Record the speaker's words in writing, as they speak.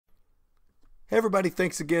Hey everybody,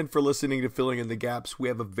 thanks again for listening to Filling in the Gaps. We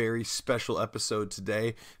have a very special episode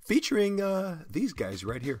today featuring these guys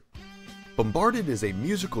right here. BomBARDed is a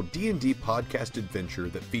musical D&D podcast adventure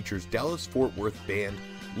that features Dallas-Fort Worth band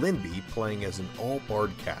Linby playing as an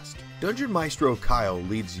all-bard cast. Dungeon Maestro Kyle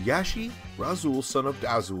leads Yashi, Razul, son of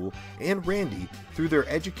Azul, and Randy through their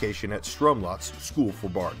education at Strumlot's School for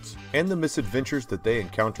Bards, and the misadventures that they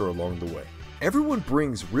encounter along the way. Everyone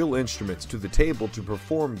brings real instruments to the table to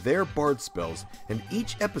perform their bard spells, and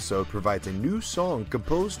each episode provides a new song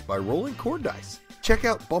composed by rolling chord dice. Check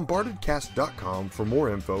out BomBARDedCast.com for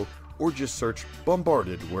more info, or just search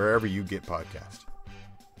BomBARDed wherever you get podcasts.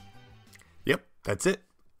 Yep, that's it.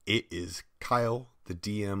 It is Kyle, the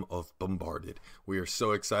DM of BomBARDed. We are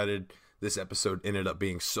so excited. This episode ended up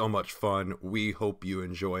being so much fun. We hope you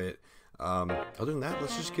enjoy it. Other than that,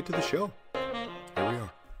 let's just get to the show. Here we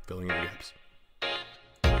are, filling in the gaps.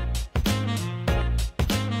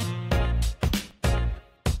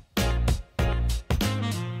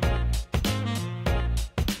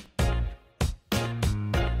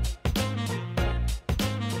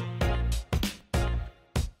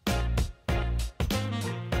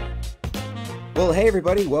 Well, hey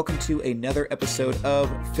everybody, welcome to another episode of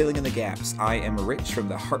Filling in the Gaps. I am Rich from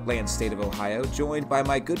the heartland state of Ohio, joined by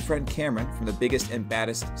my good friend Cameron from the biggest and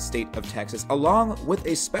baddest state of Texas, along with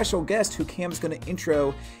a special guest who Cam's going to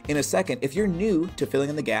intro in a second. If you're new to Filling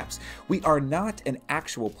in the Gaps, we are not an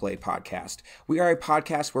actual play podcast. We are a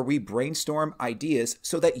podcast where we brainstorm ideas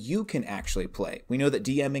so that you can actually play. We know that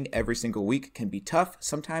DMing every single week can be tough.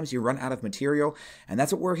 Sometimes you run out of material, and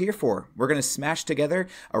that's what we're here for. We're going to smash together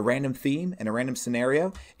a random theme and a random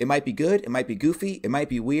scenario. It might be good, it might be goofy, it might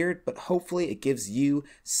be weird, but hopefully it gives you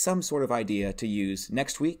some sort of idea to use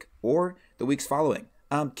next week or the weeks following.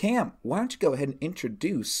 Cam, why don't you go ahead and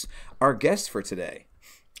introduce our guest for today?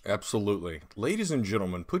 Absolutely. Ladies and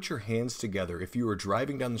gentlemen, put your hands together. If you are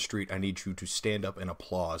driving down the street, I need you to stand up and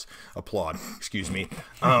applaud. Excuse me.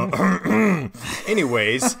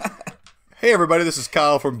 Anyways, hey everybody, this is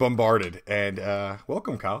Kyle from BomBARDed, and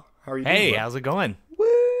welcome, Kyle. How are you doing? Hey, how's it going?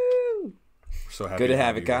 So happy Good to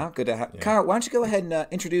have you, Kyle. Good to have Yeah. Kyle. Why don't you go ahead and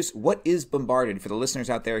introduce what is BomBARDed for the listeners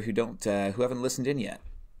out there who who haven't listened in yet?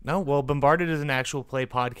 No, well, BomBARDed is an actual play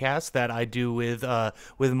podcast that I do with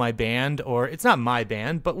my band, or it's not my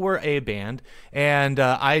band, but we're a band, and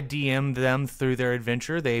I DM them through their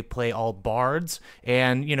adventure. They play all bards,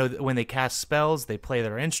 and when they cast spells, they play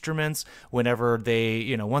their instruments. Whenever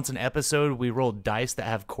they, once an episode, we roll dice that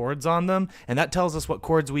have chords on them, and that tells us what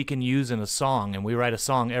chords we can use in a song, and we write a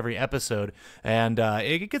song every episode, and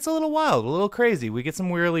it gets a little wild, a little crazy. We get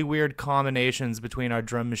some really weird combinations between our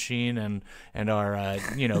drum machine and our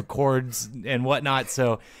chords and whatnot.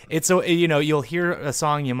 So it's you'll hear a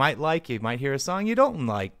song you might like, you might hear a song you don't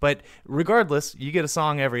like, but regardless, you get a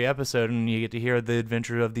song every episode, and you get to hear the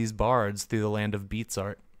adventure of these bards through the land of beats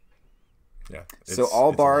art. Yeah. So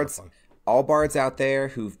all bards out there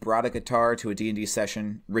who've brought a guitar to a D&D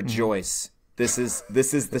session, rejoice. Mm-hmm.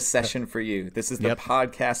 This is the session for you. This is the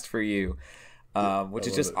podcast for you, which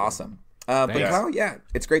is just awesome. But Kyle, yeah,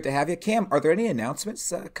 it's great to have you. Cam, are there any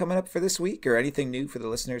announcements coming up for this week, or anything new for the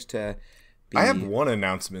listeners to be... I have one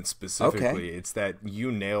announcement specifically. Okay. It's that you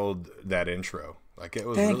nailed that intro. Like, it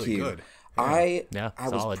was really good. Yeah. I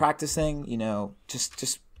was practicing,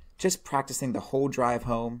 just practicing the whole drive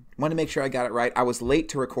home. Want to make sure I got it right. I was late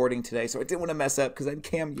to recording today, so I didn't want to mess up because then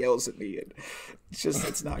Cam yells at me, and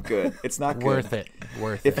it's not good. It's not good. Worth it.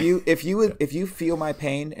 If you feel my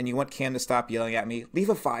pain and you want Cam to stop yelling at me, leave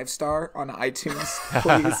a 5-star on iTunes,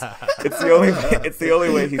 please. It's the only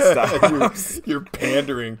way he stops. You're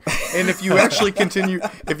pandering. And if you actually continue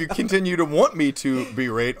to want me to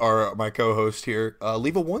berate my co-host here,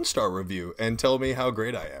 leave a 1-star review and tell me how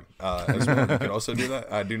great I am. As well. You can also do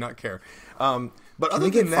that. I do not care. But can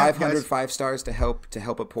we get 500 5-stars to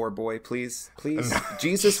help a poor boy, please? Please,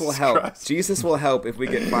 Jesus will help. Jesus will help if we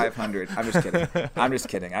get 500. I'm just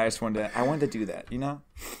kidding. I wanted to do that.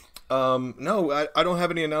 No, I don't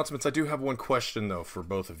have any announcements. I do have one question though for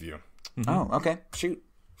both of you. Mm-hmm. Oh, okay. Shoot.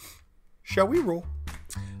 Shall we roll?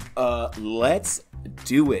 Let's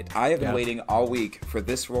do it. I have been waiting all week for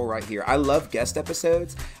this role right here. I love guest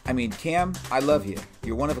episodes. I mean, Cam, I love you.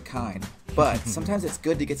 You're one of a kind. But sometimes it's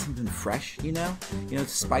good to get something fresh, to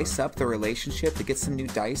spice up the relationship, to get some new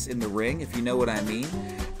dice in the ring, if you know what I mean.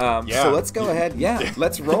 So let's go ahead. Yeah,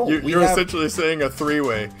 let's roll. You're essentially saying a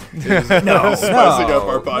 3-way is spicing up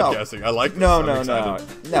our podcasting. No, I like this.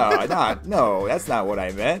 No, that's not what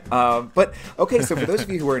I meant. But, okay, so for those of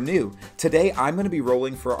you who are new, today I'm going to be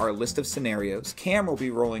rolling for our list of scenarios. Cam will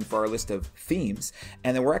be rolling for our list of themes.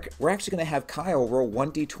 And then we're actually going to have Kyle roll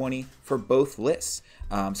 1d20 for both lists.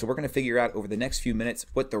 So we're going to figure out over the next few minutes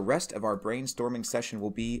what the rest of our brainstorming session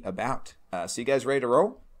will be about. So you guys ready to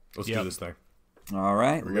roll? Let's do this thing. All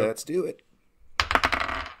right, let's do it.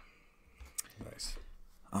 Nice.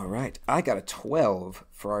 All right, I got a 12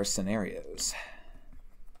 for our scenarios.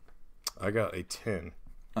 I got a 10.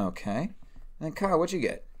 Okay. And then Kyle, what'd you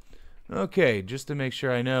get? Okay, just to make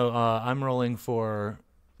sure I know, I'm rolling for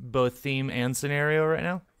both theme and scenario right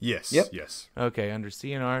now? Yes. Yep. Yes. Okay, under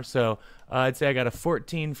CNR. So I'd say I got a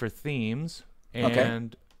 14 for themes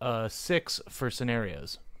and a 6 for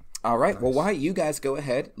scenarios. All right. Nice. Well, why you guys go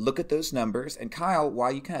ahead, look at those numbers, and Kyle,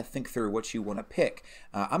 while you kind of think through what you want to pick,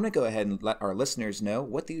 I'm going to go ahead and let our listeners know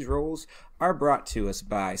what these rolls are brought to us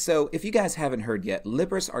by. So if you guys haven't heard yet,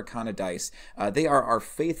 Libris Arcana Dice, they are our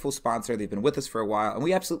faithful sponsor. They've been with us for a while, and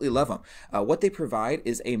we absolutely love them. What they provide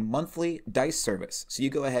is a monthly dice service. So you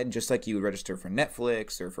go ahead and just like you would register for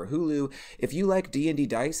Netflix or for Hulu, if you like D&D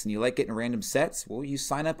dice and you like getting random sets, well, you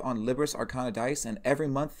sign up on Libris Arcana Dice, and every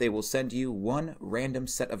month they will send you one random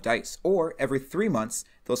set of dice, or every 3 months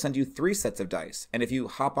they'll send you 3 sets of dice. And if you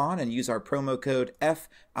hop on and use our promo code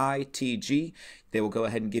FITG, they will go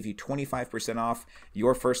ahead and give you 25% off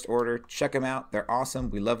your first order. Check them out. They're awesome.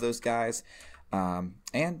 We love those guys.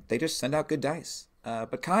 And they just send out good dice.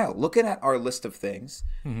 But Kyle, looking at our list of things,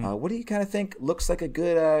 what do you kind of think looks like a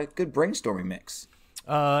good brainstorming mix?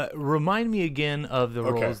 Remind me again of the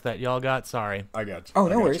rolls that y'all got. Sorry. I got you. Oh,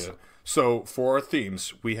 no worries. You. So for our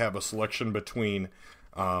themes, we have a selection between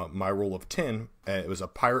my roll of 10. It was a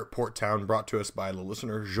pirate port town brought to us by the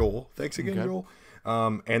listener, Joel. Thanks again, Joel.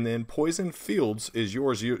 And then Poison Fields is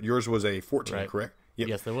yours. Yours was a 14, correct? Yep.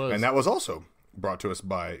 Yes, it was. And that was also brought to us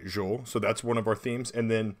by Joel. So that's one of our themes.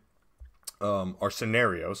 And then our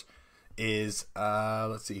scenarios is,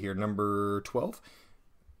 let's see here, number 12.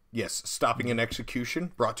 Yes, Stopping an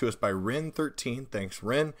Execution, brought to us by Ren 13. Thanks,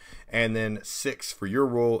 Ren. And then 6 for your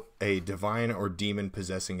role, a divine or demon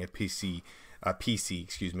possessing a PC,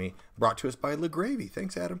 brought to us by LaGravy.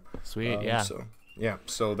 Thanks, Adam. Sweet,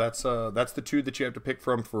 So that's the 2 that you have to pick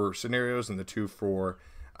from for scenarios and the 2 for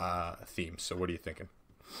themes. So what are you thinking?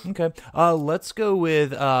 Okay, let's go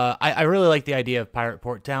with. I really like the idea of Pirate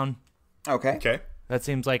Port Town. Okay. That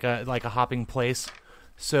seems like a hopping place.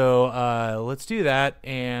 So let's do that,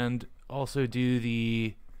 and also do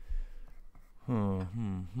the. I know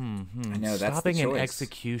that's Stopping the choice. an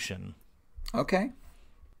Execution. Okay.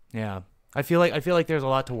 Yeah, I feel like there's a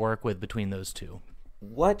lot to work with between those two.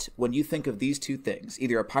 What, when you think of these two things,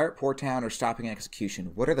 either a Pirate Port Town or Stopping an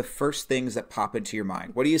Execution, what are the first things that pop into your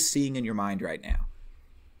mind? What are you seeing in your mind right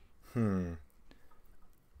now?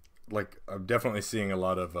 Like, I'm definitely seeing a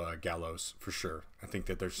lot of gallows, for sure. I think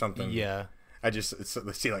that there's something... Yeah. I just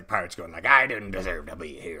see, like, pirates going, like, I didn't deserve to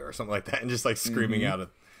be here, or something like that, and just, like, screaming out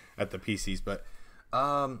at the PCs. But,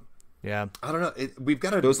 yeah. I don't know. We've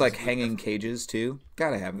got to... Those, like, hanging cages, too.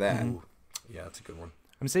 Gotta have that. Ooh. Yeah, that's a good one.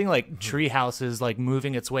 I'm seeing, like, tree houses, like,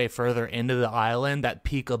 moving its way further into the island that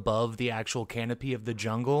peak above the actual canopy of the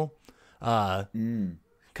jungle. Kind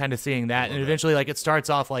of seeing that, and eventually, like, it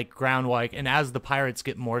starts off like ground-like, and as the pirates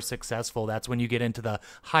get more successful, that's when you get into the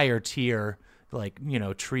higher tier, like,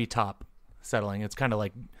 treetop settling. It's kind of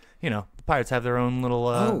like, the pirates have their own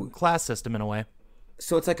little class system in a way.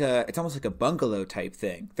 So it's almost like a bungalow type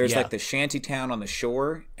thing. There's like the shanty town on the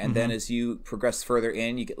shore, and then as you progress further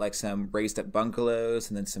in, you get like some raised up bungalows,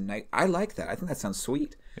 and then some night. I like that. I think that sounds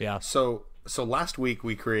sweet. Yeah. So last week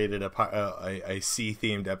we created a sea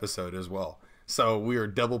themed episode as well. So we are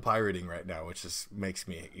double pirating right now, which just makes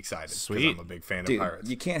me excited. Sweet. I'm a big fan Dude, of pirates.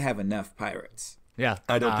 You can't have enough pirates. Yeah.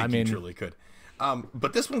 I don't think you truly could.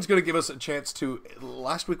 But this one's going to give us a chance to...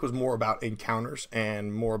 Last week was more about encounters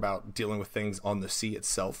and more about dealing with things on the sea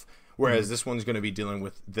itself, whereas this one's going to be dealing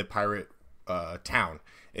with the pirate town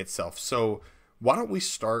itself. So why don't we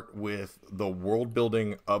start with the world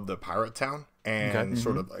building of the pirate town and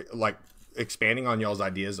sort of like expanding on y'all's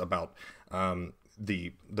ideas about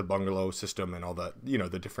the bungalow system and all that,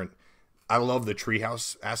 the different... I love the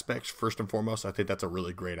treehouse aspects, first and foremost. I think that's a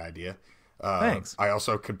really great idea. Thanks. I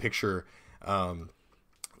also could picture...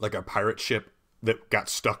 like a pirate ship that got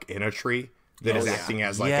stuck in a tree that is acting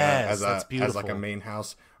as like as like a main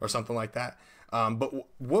house or something like that. But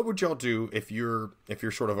what would y'all do if you're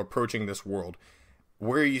sort of approaching this world?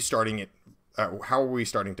 Where are you starting it? How are we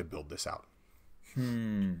starting to build this out?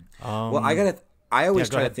 Well, I always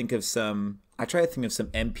try to think of some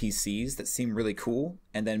NPCs that seem really cool,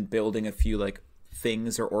 and then building a few like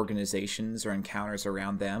things or organizations or encounters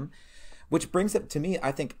around them. Which brings up to me,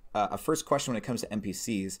 I think, a first question when it comes to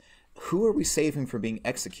NPCs. Who are we saving from being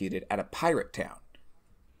executed at a pirate town?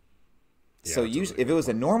 Yeah, so usually, if it was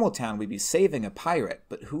a normal town, we'd be saving a pirate.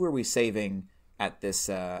 But who are we saving at this.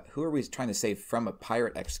 Who are we trying to save from a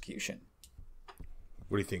pirate execution?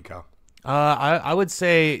 What do you think, Kyle? I would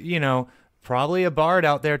say, probably a bard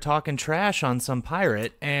out there talking trash on some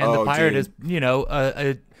pirate, and the pirate is,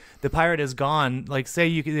 the pirate is gone. Like, say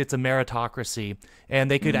it's a meritocracy, and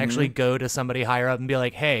they could actually go to somebody higher up and be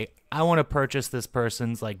like, hey, I want to purchase this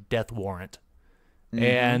person's like death warrant.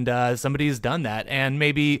 And somebody's done that, and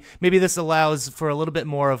maybe this allows for a little bit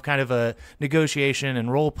more of kind of a negotiation and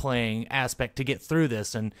role playing aspect to get through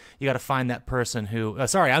this. And you got to find that person who.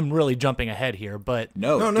 Sorry, I'm really jumping ahead here, but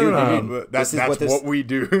no. That's what we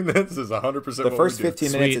do. This is 100%. The first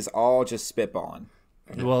 15 minutes is all just spitballing.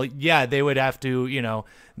 Well, yeah, they would have to,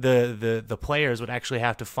 the players would actually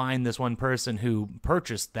have to find this one person who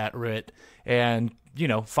purchased that writ and,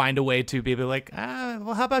 find a way to be like,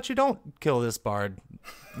 well, how about you don't kill this bard?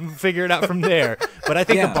 Figure it out from there. But I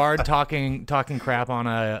think a bard talking crap on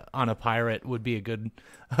a pirate would be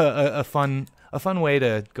a fun way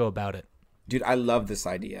to go about it. Dude, I love this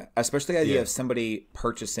idea, especially the idea of somebody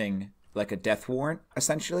purchasing like a death warrant,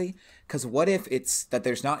 essentially. Because what if it's that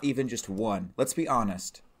there's not even just one? Let's be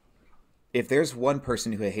honest. If there's one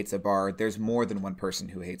person who hates a bard, there's more than one person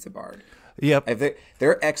who hates a bard. Yep. If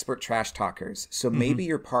they're expert trash talkers. So maybe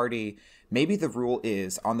your party, maybe the rule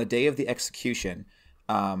is on the day of the execution,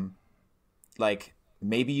 like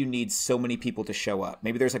maybe you need so many people to show up.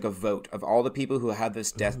 Maybe there's like a vote of all the people who have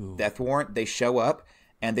this death warrant. They show up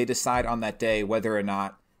and they decide on that day whether or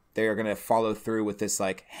not they're going to follow through with this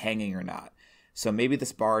like hanging or not. So maybe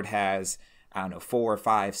this bard has, I don't know, 4 or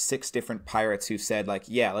 5, 6 different pirates who said like,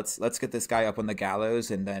 yeah, let's get this guy up on the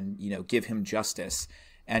gallows and then, give him justice.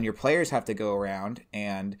 And your players have to go around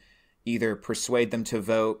and either persuade them to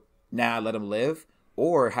vote, nah, let him live,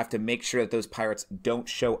 or have to make sure that those pirates don't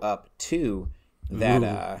show up to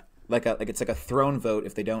that, like it's like a throne vote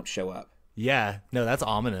if they don't show up. Yeah, no, that's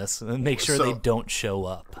ominous. Make sure they don't show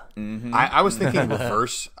up. I was thinking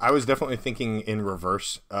reverse. I was definitely thinking in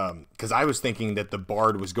reverse because I was thinking that the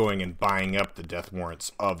bard was going and buying up the death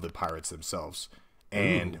warrants of the pirates themselves.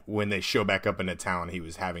 And when they show back up into town, he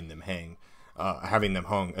was having them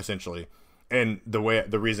hung, essentially. And the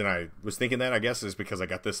reason I was thinking that, I guess, is because I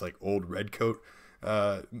got this like old redcoat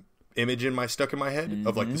image stuck in my head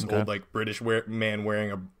of like this old like British man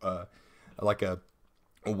wearing a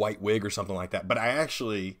white wig or something like that. But I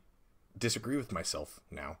actually disagree with myself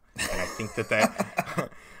now, and I think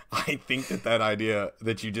that idea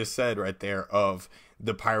that you just said right there of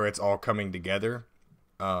the pirates all coming together,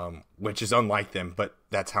 which is unlike them, but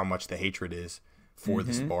that's how much the hatred is for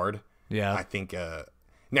this bard. Yeah, I think.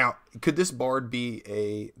 Now, could this bard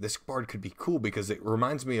be this bard could be cool because it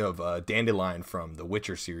reminds me of Dandelion from the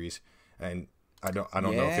Witcher series, and I don't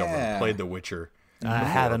know if y'all ever played the Witcher. I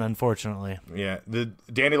haven't, unfortunately. Yeah, the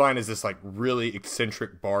Dandelion is this like really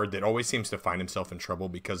eccentric bard that always seems to find himself in trouble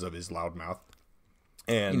because of his loud mouth,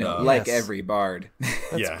 and like every bard.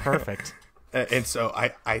 That's perfect. And so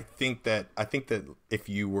I think that if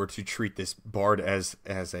you were to treat this bard as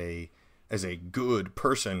a good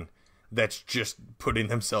person that's just putting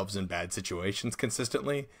themselves in bad situations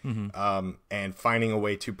consistently, and finding a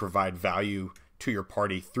way to provide value to your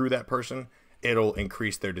party through that person, it'll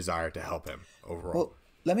increase their desire to help him overall. Well,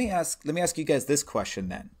 let me ask you guys this question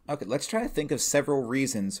then. Okay, let's try to think of several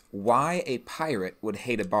reasons why a pirate would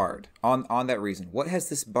hate a bard. On that reason, what has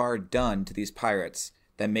this bard done to these pirates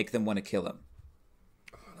that make them want to kill him?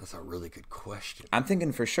 That's a really good question. I'm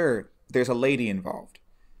thinking for sure there's a lady involved,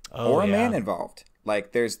 or a man involved.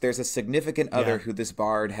 Like there's a significant other who this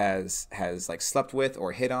bard has like slept with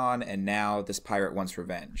or hit on, and now this pirate wants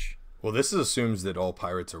revenge. Well, this assumes that all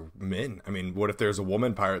pirates are men. I mean, what if there's a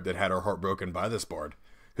woman pirate that had her heart broken by this bard?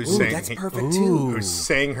 That's perfect too. Who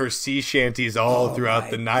sang her sea shanties all throughout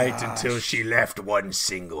the night until she left one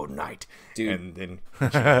single night. Dude. And then she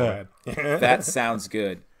that sounds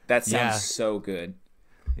good. That sounds so good.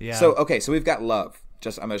 Yeah. So we've got love.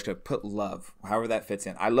 I'm just gonna put love, however that fits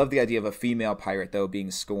in. I love the idea of a female pirate though being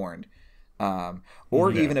scorned,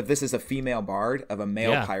 or even if this is a female bard of a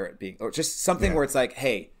male pirate being, or just something where it's like,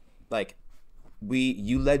 hey, like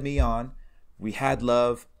you led me on, we had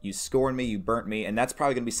love, you scorned me, you burnt me, and that's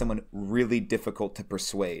probably gonna be someone really difficult to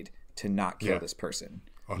persuade to not kill this person.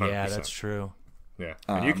 100%. Yeah, that's true. Yeah,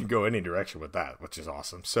 and you can go any direction with that, which is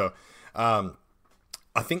awesome. So, I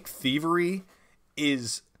think thievery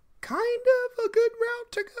is kind of a good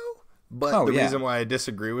route to go, but the reason why I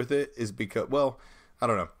disagree with it is because, well, I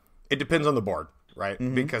don't know. It depends on the bard, right?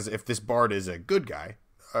 Because if this bard is a good guy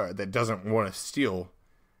that doesn't want to steal,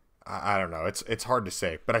 I don't know. It's hard to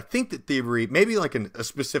say, but I think that thievery, maybe like a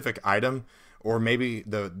specific item, or maybe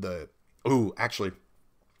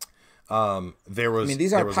There was. I mean,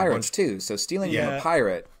 these are pirates too. So stealing from a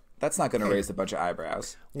pirate, that's not going to raise a bunch of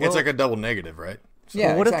eyebrows. It's like a double negative, right? Yeah.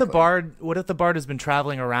 Well, what exactly. if the bard has been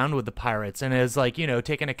traveling around with the pirates and has like,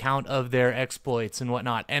 taken account of their exploits and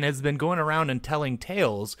whatnot, and has been going around and telling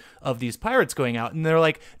tales of these pirates going out, and they're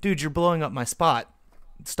like, dude, you're blowing up my spot.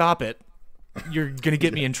 Stop it. You're gonna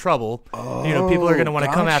get me in trouble. People are gonna want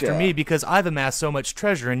to come after me because I've amassed so much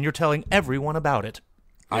treasure, and you're telling everyone about it.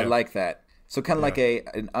 I like that. So kind of like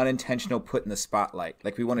an unintentional put in the spotlight.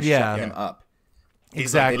 Like we want to shut him up.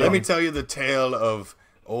 Exactly. Like, let me tell you the tale of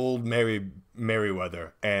old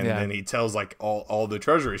Merryweather, and then he tells like all the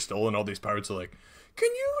treasure he stole, and all these pirates are like, can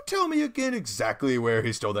you tell me again exactly where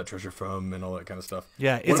he stole that treasure from, and all that kind of stuff.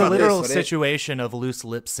 Yeah, it's a literal situation of loose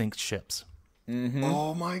lip synced ships. Mm-hmm.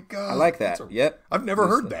 Oh my god, I like that. Yep, I've never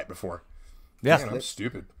heard that before. Yeah, man, I'm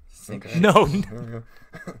stupid. Okay. No,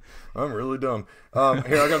 I'm really dumb.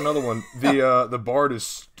 Here, I got another one. The bard is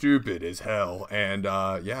stupid as hell, and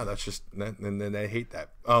that's just and then they hate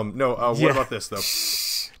that. What about this though?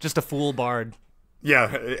 Just a fool bard.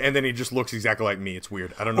 Yeah, and then he just looks exactly like me. It's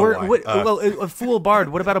weird. I don't know why. A fool bard.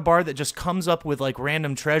 What about a bard that just comes up with like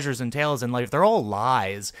random treasures and tales, and like they're all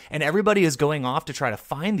lies, and everybody is going off to try to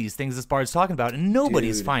find these things this bard's talking about, and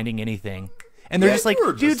nobody's finding anything. And they're just like,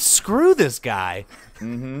 dude, screw this guy.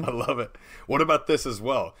 Mm-hmm. I love it. What about this as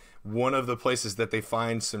well? One of the places that they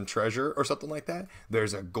find some treasure or something like that,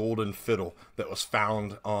 there's a golden fiddle that was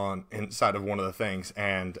found inside of one of the things,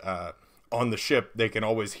 and on the ship they can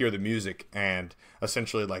always hear the music, and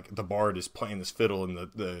essentially like the bard is playing this fiddle, and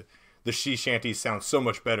the sea shanties sound so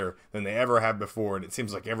much better than they ever have before, and it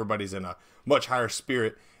seems like everybody's in a much higher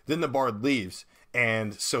spirit. Then the bard leaves,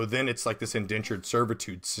 and so then it's like this indentured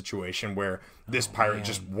servitude situation where this pirate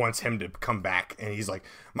just wants him to come back, and he's like,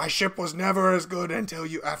 my ship was never as good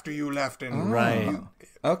after you left. And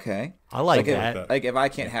okay, I like that. Like if I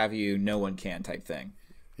can't have you, no one can type thing.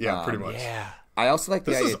 Yeah, pretty much. Yeah. I also like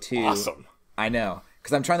the idea too. Awesome. I know,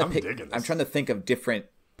 because I'm trying to think of different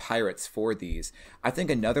pirates for these. I think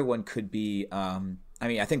another one could be.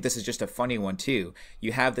 I think this is just a funny one too.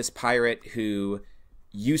 You have this pirate who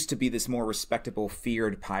used to be this more respectable,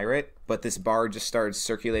 feared pirate, but this bard just started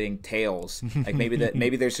circulating tales. Like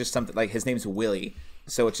maybe there's just something like his name's Willie.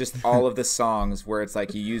 So it's just all of the songs where it's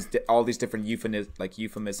like you used all these different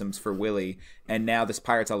euphemisms for Willie, and now this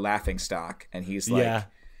pirate's a laughing stock, and he's like,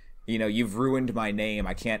 you've ruined my name.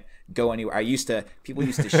 I can't go anywhere. People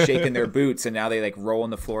used to shake in their boots, and now they like roll on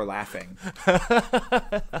the floor laughing.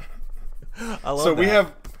 I love so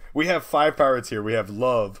that. we have 5 pirates here. We have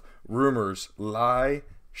love, rumors, lie,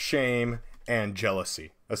 shame, and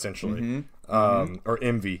jealousy, essentially, or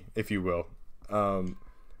envy, if you will.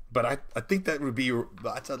 But I think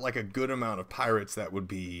that's like a good amount of pirates that would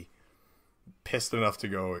be pissed enough to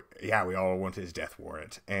go, yeah, we all want his death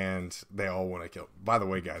warrant, and they all want to kill. By the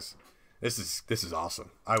way, guys, this is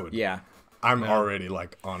awesome. I'm already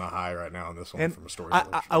like on a high right now on this one from a story.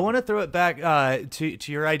 I want to throw it back to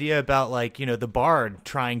your idea about like the bard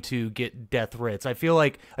trying to get death writs. I feel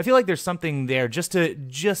like there's something there just to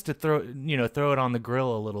throw it on the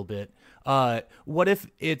grill a little bit. What if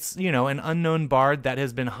it's an unknown bard that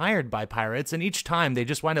has been hired by pirates, and each time they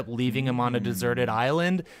just wind up leaving him on a deserted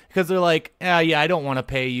island because they're like, I don't want to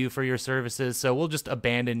pay you for your services, so we'll just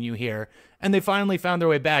abandon you here. And they finally found their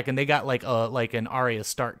way back, and they got like an Arya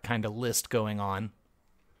Stark kind of list going on.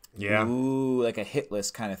 Yeah. Ooh, like a hit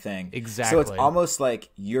list kind of thing. Exactly. So it's almost like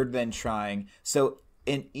you're then trying. So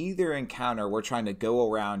in either encounter, we're trying to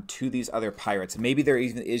go around to these other pirates. Maybe there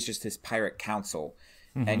even is just this pirate council.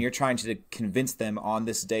 And you're trying to convince them on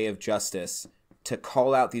this day of justice to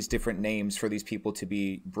call out these different names for these people to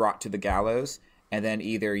be brought to the gallows, and then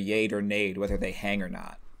either yayed or nayed whether they hang or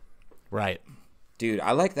not. Right. Dude,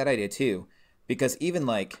 I like that idea too, because even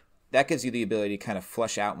like that gives you the ability to kind of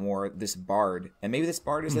flesh out more this bard. And maybe this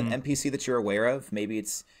bard is an NPC that you're aware of. Maybe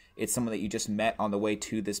it's someone that you just met on the way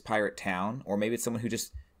to this pirate town, or maybe it's someone who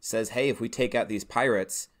just says, hey, if we take out these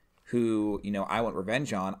pirates who, I want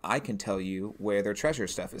revenge on, I can tell you where their treasure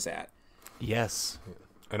stuff is at. Yes.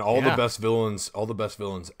 And all the best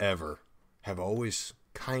villains ever have always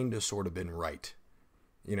kind of sort of been right.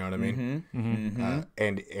 You know what I mean?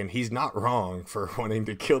 And he's not wrong for wanting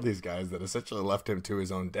to kill these guys that essentially left him to his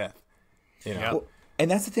own death. Well, and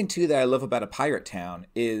that's the thing too that I love about a pirate town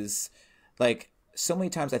is like so many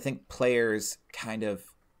times I think players I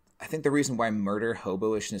think the reason why murder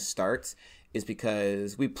hoboishness starts is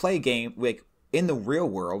because we play a game, like in the real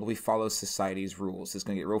world, we follow society's rules. It's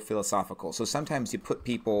going to get real philosophical. So sometimes you put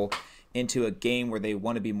people into a game where they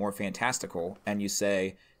want to be more fantastical, and you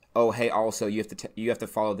say, oh, hey, also you have to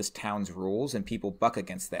follow this town's rules, and people buck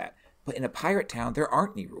against that. But in a pirate town, there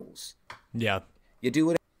aren't any rules. Yeah. You do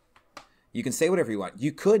whatever. You can say whatever you want.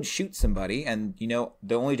 You could shoot somebody, and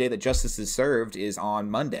the only day that justice is served is on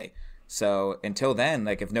Monday. So until then,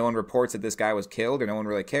 like if no one reports that this guy was killed or no one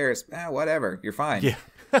really cares, whatever, you're fine. Yeah.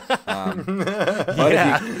 But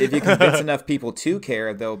if you convince enough people to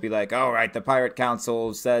care, they'll be like, all right, the Pirate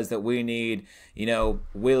Council says that we need,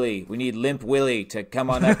 Willie. We need Limp Willie to come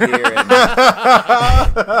on up here and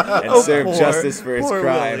serve justice for his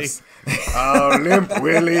crimes. Oh, Limp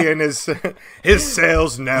Willie and his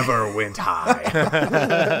sales never went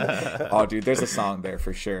high. Oh, dude, there's a song there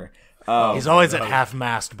for sure. He's always at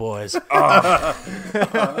half-mast, boys. I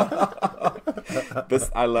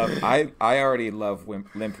already love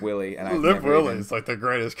Limp Willie, and Limp Willie is like the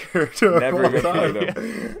greatest character never of even all time. heard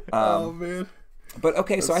him. Oh man! But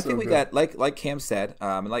okay, so I think we good. got like Cam said,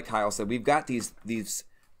 and like Kyle said, we've got these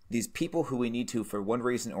people who we need to, for one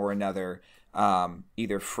reason or another,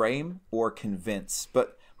 either frame or convince.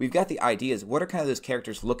 But we've got the ideas. What are kind of those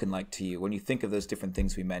characters looking like to you when you think of those different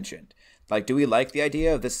things we mentioned? Like, do we like the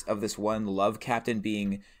idea of this one love captain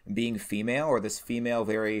being female, or this female,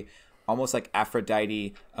 very almost like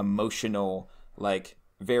Aphrodite, emotional, like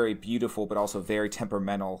very beautiful but also very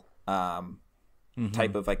temperamental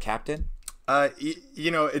type of like captain? We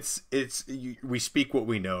speak what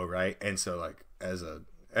we know, right? And so like as a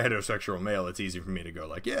heterosexual male, it's easy for me to go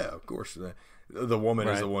like, yeah, of course the woman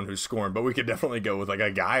is the one who's scorned, but we could definitely go with like a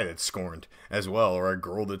guy that's scorned as well, or a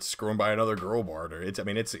girl that's scorned by another girl bard, or it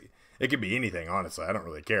could be anything, honestly. I don't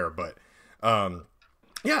really care, but I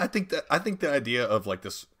think the idea of like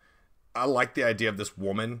this, I like the idea of this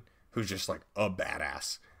woman who's just like a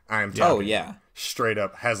badass. I'm talking straight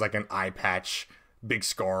up, has like an eye patch, big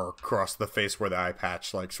scar across the face where the eye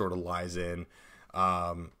patch like sort of lies in,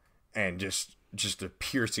 and just a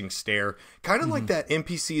piercing stare, kind of like that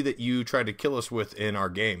NPC that you tried to kill us with in our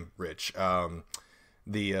game, Rich. Hey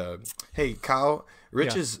Kyle,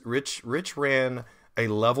 Rich ran a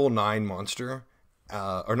level 9 monster,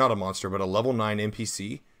 or not a monster, but a level 9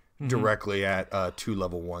 NPC directly at 2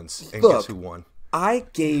 level 1s, and guess who won? I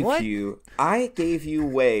gave you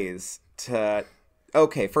ways to.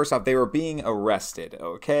 Okay, first off, they were being arrested.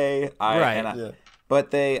 Okay,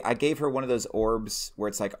 but I gave her one of those orbs where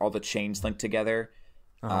it's like all the chains linked together,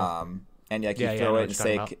 and like you throw it and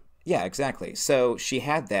say, yeah, exactly. So she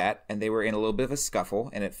had that, and they were in a little bit of a scuffle,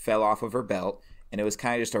 and it fell off of her belt, and it was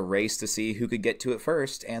kind of just a race to see who could get to it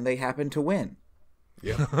first, and they happened to win.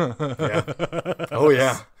 Yeah. Oh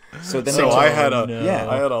yeah. So then I had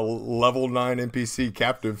a level 9 NPC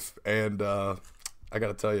captive, and I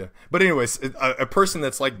gotta tell you. But anyways, a person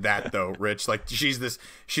that's like that though, Rich, like she's this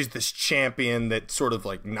champion that sort of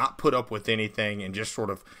like not put up with anything and just sort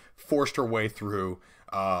of forced her way through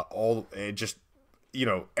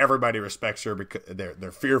everybody respects her because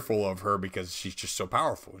they're fearful of her because she's just so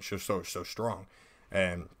powerful and she's so strong.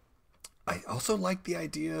 And I also like the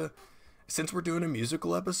idea, since we're doing a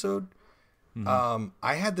musical episode,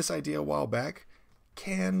 I had this idea a while back.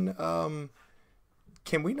 Can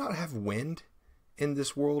we not have wind in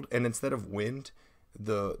this world, and instead of wind,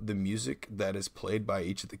 the music that is played by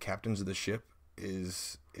each of the captains of the ship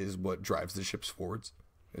is what drives the ships forwards?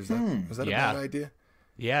 Is that a bad idea?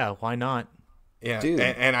 Yeah, why not? Yeah, dude.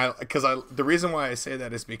 And the reason why I say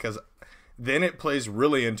that is because then it plays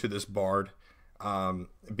really into this bard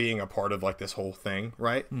being a part of like this whole thing,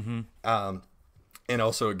 right? And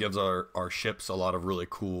also it gives our ships a lot of really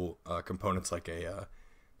cool components, like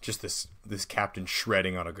just this captain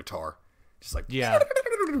shredding on a guitar, just like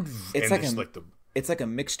it's like a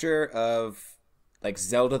mixture of like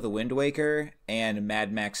Zelda the Wind Waker and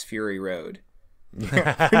Mad Max Fury Road.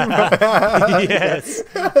 Yes.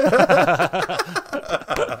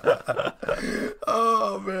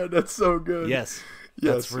 Oh man, that's so good. Yes,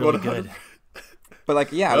 that's really good. But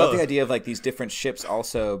like, I love the idea of like these different ships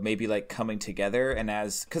also maybe like coming together, and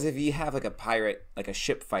because if you have like a pirate, like a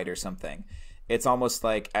ship fight or something, it's almost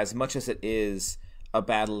like, as much as it is a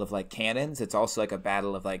battle of like cannons, it's also like a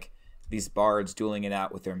battle of like these bards dueling it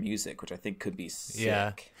out with their music, which I think could be sick.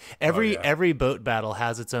 Yeah. Every boat battle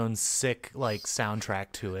has its own sick like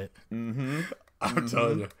soundtrack to it. I'm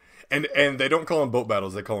telling you. And they don't call them boat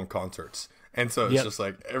battles, they call them concerts. And so it's just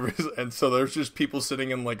like so there's just people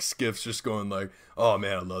sitting in like skiffs just going like, oh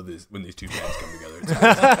man, I love this when these two bands come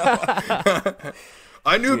together.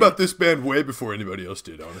 I knew about this band way before anybody else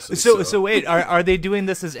did, honestly. So wait, are they doing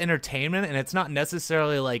this as entertainment, and it's not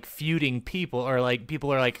necessarily like feuding people, or like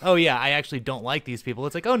people are like, oh yeah, I actually don't like these people.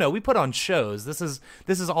 It's like, oh no, we put on shows. This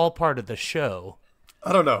is all part of the show.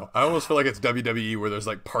 I don't know. I almost feel like it's WWE, where there's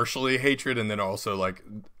like partially hatred and then also like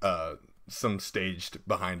some staged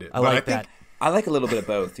behind it. I like that. I like a little bit of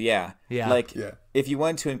both, yeah. Yeah. Like, Yeah. if you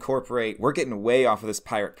wanted to incorporate... We're getting way off of this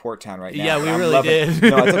pirate port town right now. Yeah, we I'm really loving, did.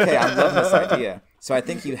 No, it's okay. I'm loving this idea. So I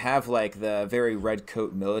think you have, like, the very red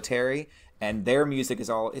coat military, and their music is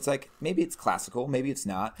all... It's like, maybe it's classical, maybe it's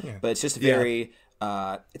not, but it's just very...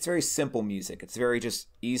 it's very simple music. It's very just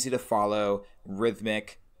easy to follow,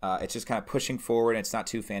 rhythmic. It's just kind of pushing forward, and it's not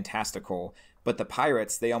too fantastical. But the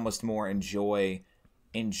pirates, they almost more enjoy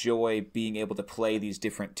being able to play these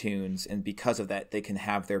different tunes, and because of that, they can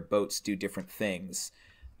have their boats do different things.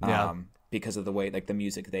 Because of the way, like, the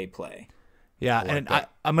music they play. Yeah, and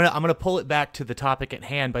I'm gonna pull it back to the topic at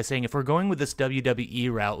hand by saying, if we're going with this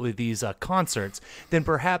WWE route with these concerts, then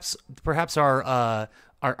perhaps our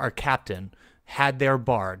captain had their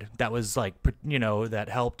bard that was like, you know, that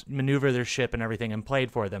helped maneuver their ship and everything and played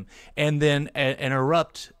for them, and then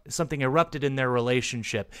something erupted in their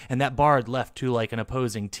relationship, and that bard left to like an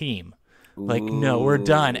opposing team. Like, no, we're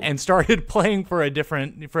done, and started playing for a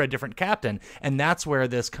different captain, and that's where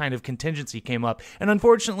this kind of contingency came up. And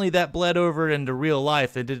unfortunately, that bled over into real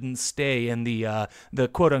life. It didn't stay in the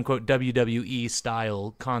quote unquote WWE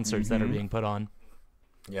style concerts that are being put on.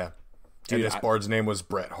 Yeah, dude, this bard's name was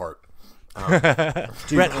Bret Hart.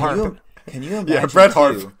 Dude, Bret Hart. Can you imagine? Yeah, Bret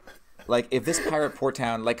Hart. Too, like, if this pirate port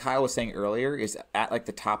town, like Kyle was saying earlier, is at like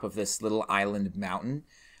the top of this little island mountain,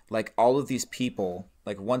 like all of these people,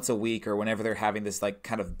 like once a week or whenever they're having this like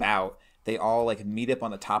kind of bout, they all like meet up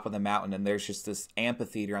on the top of the mountain, and there's just this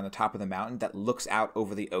amphitheater on the top of the mountain that looks out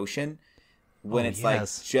over the ocean when it's like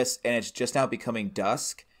it's just now becoming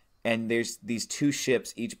dusk, and there's these two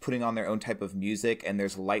ships each putting on their own type of music, and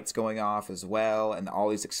there's lights going off as well, and all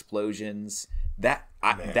these explosions.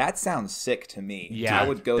 That sounds sick to me. Yeah, I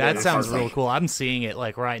would go there. That sounds real cool. I'm seeing it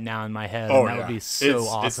like right now in my head, Oh, and that would be so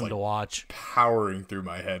awesome to watch. Powering through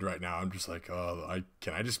my head right now. I'm just like,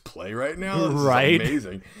 can I just play right now? This right? is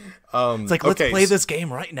amazing. It's like, let's play this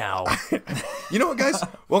game right now. You know what, guys?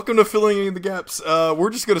 Welcome to Filling in the Gaps. We're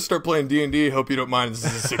just gonna start playing D&D. Hope you don't mind. This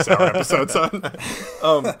is a 6-hour episode, son.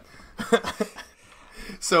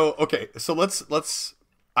 So let's.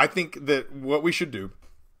 I think that what we should do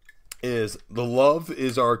is the love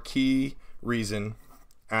is our key reason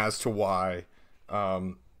as to why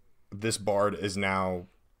this bard is now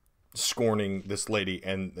scorning this lady,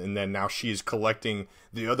 and then now she's collecting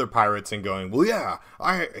the other pirates and going, well, yeah,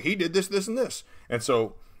 he did this, and this, and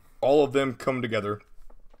so all of them come together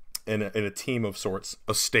in a team of sorts,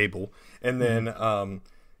 a stable, and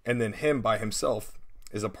then him by himself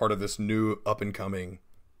is a part of this new up and coming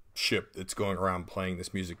ship that's going around playing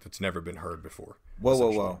this music that's never been heard before.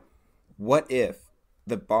 Whoa. What if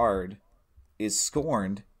the bard is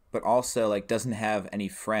scorned, but also like doesn't have any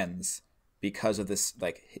friends because of this,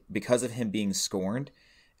 like because of him being scorned?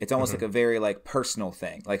 It's almost like a very like personal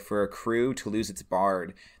thing. Like for a crew to lose its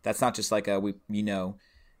bard, that's not just like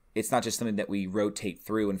it's not just something that we rotate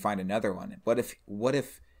through and find another one. What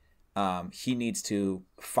if he needs to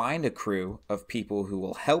find a crew of people who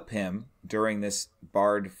will help him during this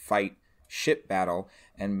bard fight ship battle,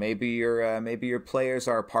 and maybe your players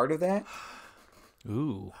are a part of that?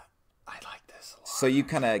 Ooh, I like this a lot. So you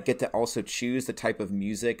kind of get to also choose the type of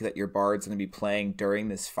music that your bard's going to be playing during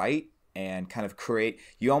this fight, and kind of create.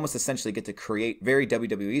 You almost essentially get to create, very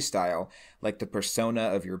WWE style, like the persona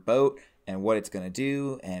of your boat and what it's going to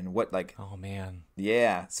do, and what like. Oh man.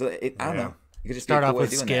 Yeah. So I don't know. You could just start off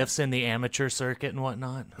with skiffs in the amateur circuit and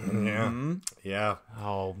whatnot. Yeah.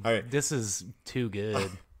 Oh, this is too good.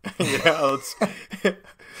 Yeah,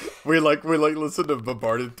 we listen to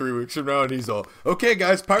BomBARDed 3 weeks from now, and he's all, okay,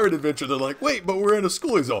 guys, pirate adventure. They're like, wait, but we're in a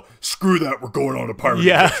school. He's all, screw that, we're going on a pirate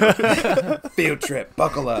adventure. Field trip,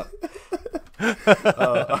 buckle up.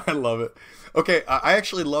 I love it. Okay, I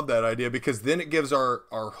actually love that idea, because then it gives our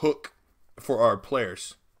hook for our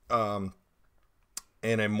players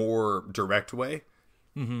in a more direct way.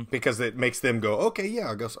 Because it makes them go, okay,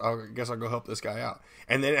 yeah, I guess I'll go help this guy out.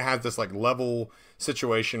 And then it has this like level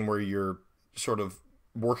situation where you're sort of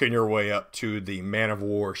working your way up to the man of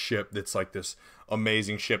war ship that's like this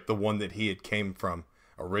amazing ship, the one that he had came from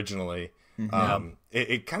originally.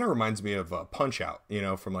 It kind of reminds me of Punch Out,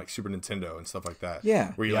 from like Super Nintendo and stuff like that.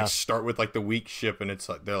 Yeah. Where you like start with like the weak ship, and it's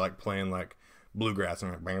like they're like playing like bluegrass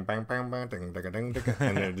and like bang bang bang bang ding ding ding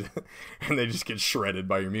ding, and they just get shredded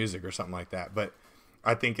by your music or something like that. But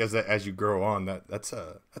I think as you grow on, that's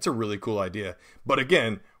a really cool idea. But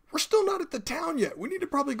again, we're still not at the town yet. We need to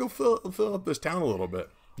probably go fill up this town a little bit.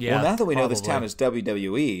 Yeah. Well, now that we know this town is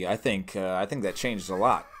WWE, I think that changes a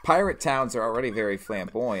lot. Pirate towns are already very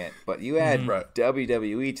flamboyant, but you add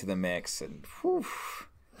WWE to the mix, and whew.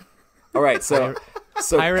 All right, so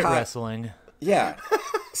pirate wrestling. Yeah.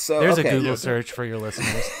 So there's a Google search for your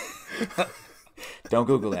listeners. Don't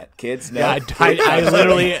Google that, kids. No. Yeah, I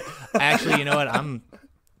literally, actually, you know what?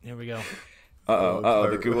 Here we go.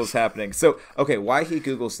 The Google's happening. So, okay, why he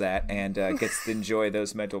Googles that and gets to enjoy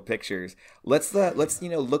those mental pictures. Let's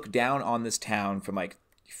look down on this town from like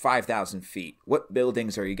 5,000 feet. What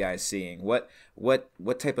buildings are you guys seeing? What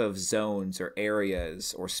type of zones or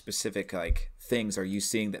areas or specific like things are you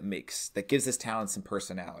seeing that gives this town some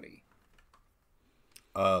personality?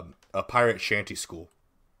 A pirate shanty school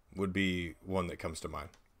would be one that comes to mind.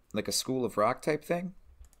 Like a School of Rock type thing?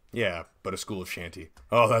 Yeah, but a school of shanty.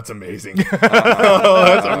 Oh, that's amazing. Oh,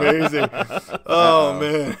 that's amazing. Oh,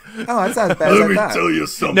 man. Oh, that's not as bad as Let I me thought. tell you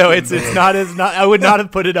something. No, it's not as not. I would not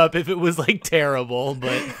have put it up if it was like terrible,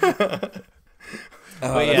 but.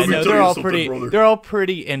 But yeah, no, they're all pretty. Brother. They're all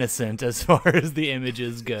pretty innocent as far as the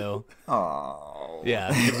images go. Oh,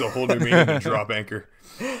 Yeah, Gives a whole new meaning to drop anchor.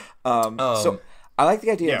 So I like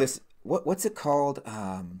the idea yeah. of this. What's it called?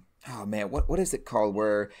 Oh man, what is it called?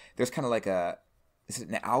 Where there's kind of like is it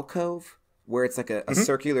an alcove where it's like a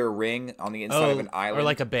circular ring on the inside of an island, or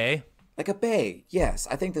like a bay. Like a bay. Yes,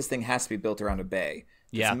 I think this thing has to be built around a bay.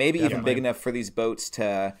 Yeah, it's maybe even definitely. big enough for these boats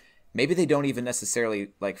to. Maybe they don't even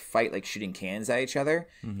necessarily like fight like shooting cans at each other.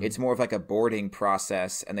 It's more of like a boarding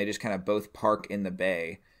process, and they just kind of both park in the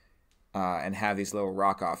bay and have these little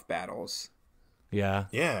rock off battles. Yeah,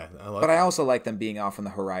 Yeah, But I also like them being off on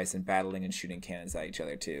the horizon, battling and shooting cannons at each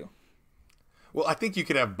other too. Well, I think you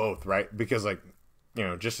could have both, right? Because, like, you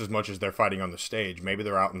know, just as much as they're fighting on the stage, maybe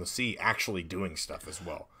they're out in the sea actually doing stuff as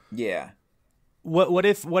well. Yeah. What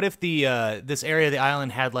if the this area of the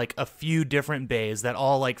island had like a few different bays that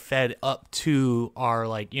all like fed up to our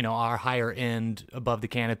like, you know, our higher end above the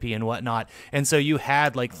canopy and whatnot, and so you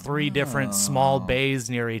had like three different small bays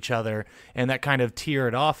near each other, and that kind of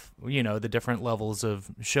tiered off, you know, the different levels of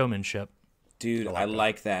showmanship. Dude, I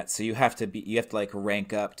like that. So you have to like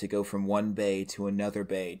rank up to go from one bay to another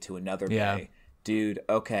bay to another Yeah. bay. Dude,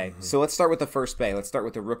 okay. So let's start with the first bay. Let's start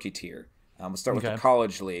with the rookie tier. We'll start with the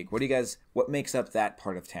college league. What makes up that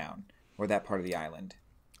part of town or that part of the island?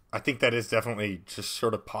 I think that is definitely just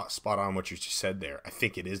sort of spot on what you just said there. I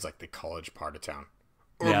think it is like the college part of town.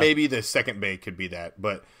 Or maybe the second bay could be that.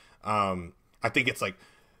 But I think it's like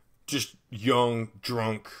just young,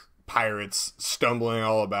 drunk pirates stumbling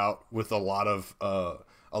all about with a lot of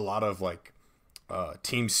like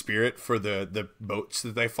team spirit for the boats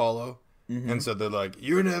that they follow. And so they're like,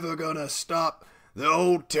 "You're never gonna stop the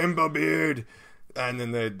old Timberbeard," and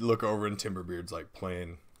then they look over and Timberbeard's like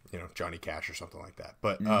playing, you know, Johnny Cash or something like that.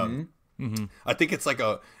 But I think it's like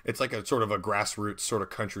a sort of a grassroots sort of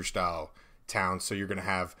country style town. So you're gonna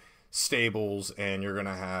have stables and you're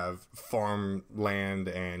gonna have farmland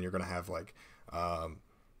and you're gonna have like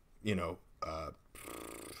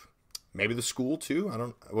maybe the school too.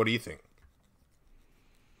 What do you think?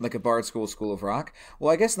 Like a bard school, School of Rock?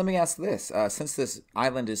 Well, I guess let me ask this. Since this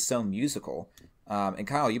island is so musical, and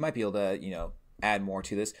Kyle, you might be able to, you know, add more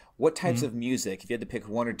to this. What types of music, if you had to pick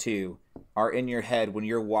one or two, are in your head when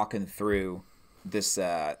you're walking through this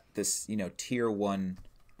you know, tier 1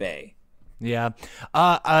 bay? Yeah,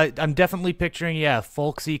 I'm definitely picturing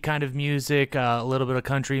folksy kind of music, a little bit of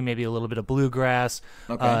country, maybe a little bit of bluegrass.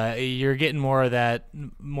 Okay. You're getting more of that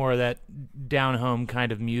down home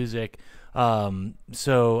kind of music.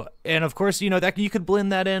 So, and of course, you know, that you could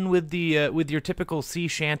blend that in with the with your typical sea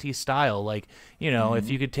shanty style. Like, you know, if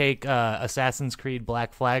you could take Assassin's Creed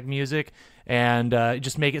Black Flag music and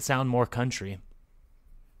just make it sound more country.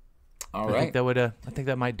 All I right. think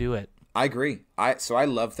that might do it. I agree. So I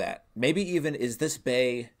love that. Maybe even is this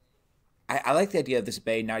bay. I like the idea of this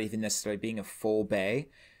bay not even necessarily being a full bay.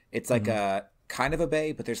 It's like a kind of a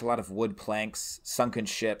bay, but there's a lot of wood planks, sunken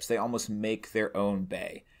ships. They almost make their own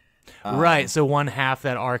bay. Right. So one half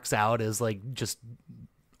that arcs out is like just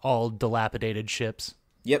all dilapidated ships.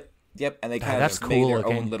 Yep. And they kind of that's just make cool their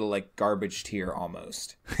looking. own little like garbage tier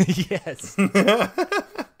almost. Yes.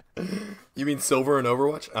 You mean Silver in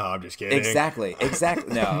Overwatch? Oh, I'm just kidding. Exactly.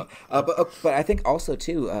 No, but I think also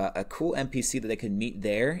too a cool NPC that they could meet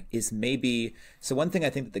there is maybe. So one thing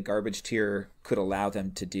I think that the garbage tier could allow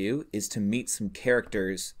them to do is to meet some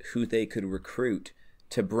characters who they could recruit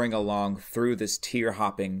to bring along through this tier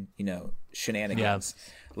hopping, you know, shenanigans.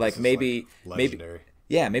 Like maybe legendary.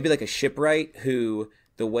 maybe like a shipwright who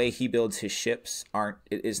the way he builds his ships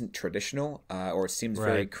isn't traditional or seems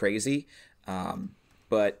very crazy.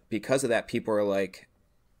 But because of that, people are like,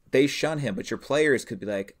 they shun him. But your players could be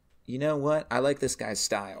like, you know what? I like this guy's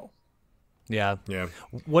style. Yeah. Yeah.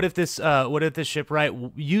 What if this shipwright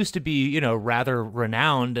used to be, you know, rather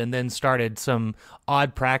renowned and then started some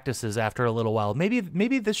odd practices after a little while? Maybe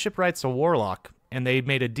this shipwright's a warlock. and they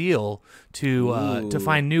made a deal to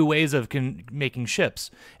find new ways of making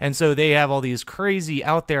ships. And so they have all these crazy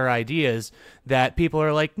out there ideas that people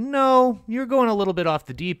are like, no, you're going a little bit off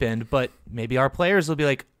the deep end, but maybe our players will be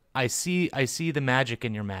like, I see the magic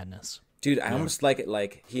in your madness. Dude, I almost like it.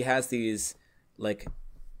 Like he has these like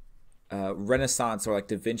Renaissance or like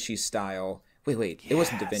Da Vinci style. Wait, it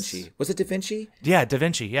wasn't Da Vinci. Was it Da Vinci? Yeah, Da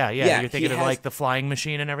Vinci. Yeah. Yeah, You're thinking of like the flying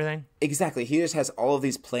machine and everything? Exactly. He just has all of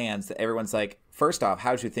these plans that everyone's like, first off,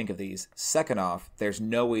 how did you think of these? Second off, there's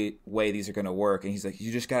no way these are going to work. And he's like,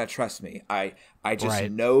 you just got to trust me. I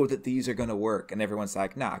just know that these are going to work. And everyone's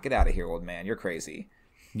like, nah, get out of here, old man. You're crazy.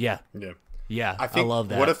 Yeah. I love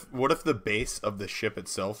that. What if the base of the ship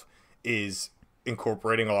itself is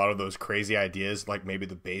incorporating a lot of those crazy ideas, like maybe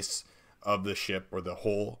the base of the ship or the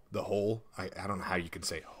hull. I don't know how you can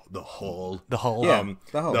say the hull. The hull. Yeah,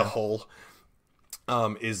 the hull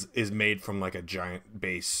is made from like a giant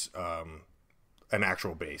base, an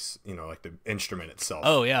actual base, like the instrument itself.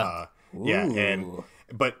 Oh yeah. And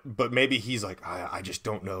but maybe he's like, I just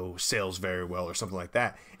don't know sails very well or something like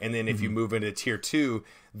that. And then if you move into tier 2,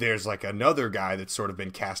 there's like another guy that's sort of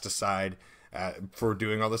been cast aside for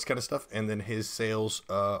doing all this kind of stuff, and then his sails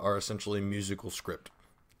are essentially musical script.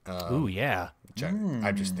 Ooh, yeah.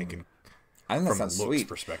 I'm just thinking. I think that from a sounds looks sweet.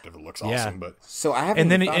 perspective, it looks awesome. But so I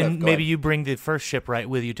haven't. And maybe you bring the first shipwright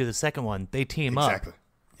with you to the second one. They team up. Exactly.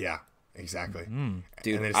 Yeah. Exactly. Dude, and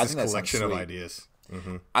then it's I this think that collection sounds of sweet. ideas.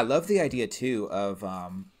 I love the idea too of,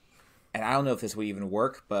 and I don't know if this would even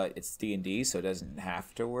work, but it's D&D, so it doesn't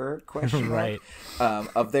have to work. Question mark. Right.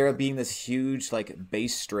 Of there being this huge like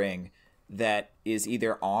bass string that is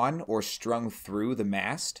either on or strung through the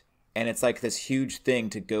mast. And it's like this huge thing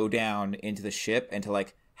to go down into the ship and to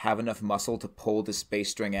like have enough muscle to pull the space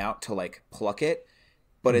string out to like pluck it.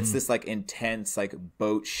 But it's this like intense, like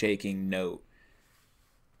boat shaking note.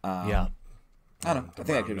 Yeah. I don't know. I think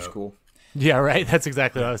that could be cool. Yeah, right. That's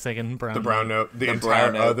exactly what I was thinking. The brown note. The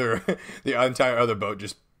entire other boat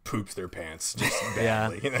just poops their pants just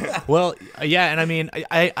badly. Yeah. Well, yeah, and I mean,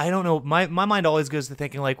 I don't know. My mind always goes to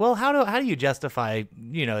thinking like, well, how do you justify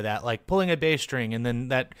that like pulling a bass string and then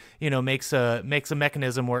that makes a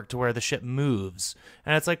mechanism work to where the ship moves,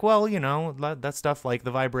 and it's like, well, that stuff like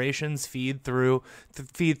the vibrations feed through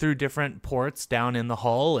different ports down in the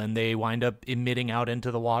hull, and they wind up emitting out into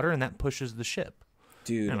the water, and that pushes the ship.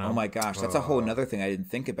 Dude, oh my gosh, that's a whole another thing I didn't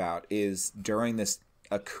think about is during this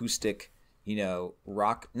acoustic.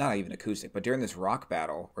 Rock, not even acoustic, but during this rock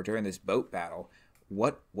battle or during this boat battle,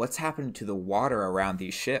 what's happened to the water around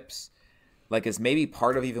these ships? Like, is maybe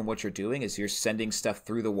part of even what you're doing is you're sending stuff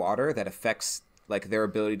through the water that affects like their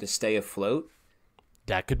ability to stay afloat?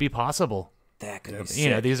 That could be possible. That could be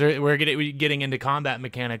sick. We're getting into combat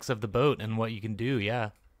mechanics of the boat and what you can do. Yeah,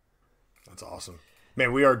 that's awesome.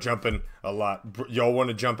 Man, we are jumping a lot. Y'all want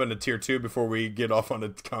to jump into tier 2 before we get off on the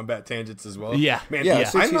combat tangents as well? Yeah. Man,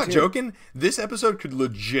 so I'm not joking. This episode could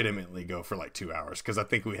legitimately go for like 2 hours because I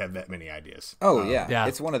think we have that many ideas. Oh, yeah.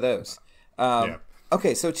 It's one of those.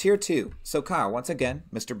 Okay, so tier 2. So Kyle, once again,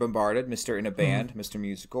 Mr. BomBARDed, Mr. in a band, Mr.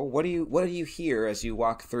 Musical. What do you hear as you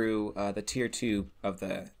walk through the tier 2 of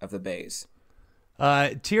the bays?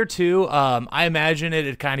 Tier 2, I imagine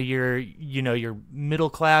it kind of your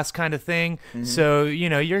middle class kind of thing. So,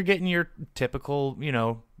 you're getting your typical,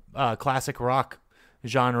 classic rock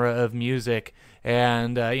genre of music,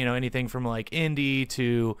 and anything from like indie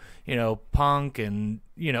to punk and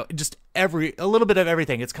just a little bit of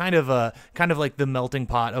everything. It's kind of like the melting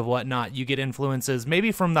pot of whatnot. You get influences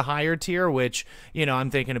maybe from the higher tier, which I'm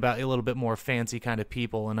thinking about a little bit more fancy kind of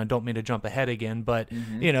people, and I don't mean to jump ahead again, but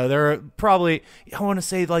there are probably, I want to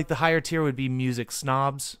say like the higher tier would be music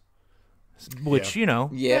snobs, which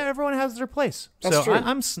everyone has their place. That's so true.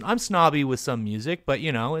 I'm snobby with some music, but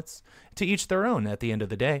it's to each their own at the end of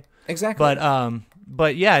the day. Exactly.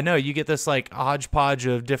 But yeah, no, you get this like hodgepodge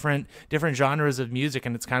of different genres of music,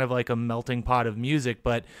 and it's kind of like a melting pot of music.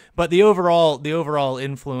 But the overall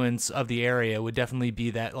influence of the area would definitely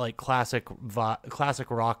be that like classic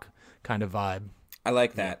rock kind of vibe. I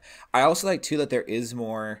like that. I also like too that there is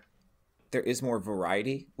more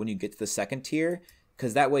variety when you get to the second tier,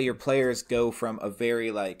 because that way your players go from a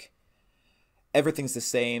very like everything's the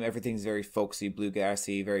same, everything's very folksy,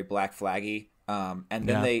 bluegrassy, very Black Flaggy. And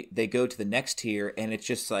then they go to the next tier, and it's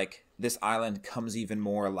just like this island comes even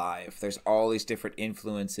more alive. There's all these different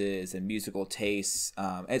influences and musical tastes.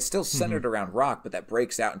 And it's still centered around rock, but that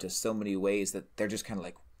breaks out into so many ways that they're just kind of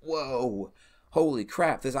like, whoa, holy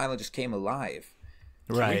crap, this island just came alive.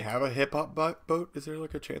 Right. Can we have a hip-hop boat? Is there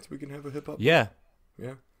like a chance we can have a hip-hop boat? Yeah.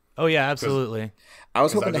 Yeah. Oh, yeah, absolutely. I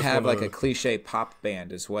was hoping to have like a cliche pop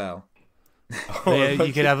band as well.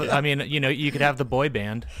 You could have. I mean, you could have the boy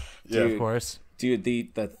band, of course. Dude, the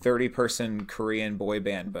 30-person Korean boy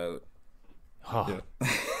band boat. Oh,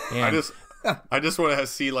 yeah. I just want to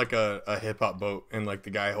see like a hip hop boat, and like the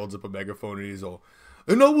guy holds up a megaphone and he's all,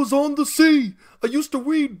 "And I was on the sea. I used to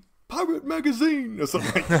read Pirate Magazine," or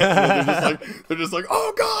something like that. They're just like,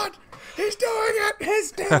 "Oh God, he's doing it!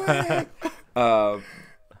 He's doing it!"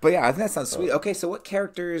 But yeah, I think that sounds sweet. Okay, so what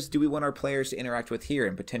characters do we want our players to interact with here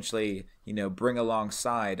and potentially, bring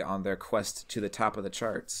alongside on their quest to the top of the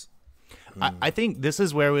charts? I think this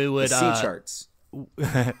is where we would the sea charts.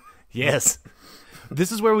 Yes.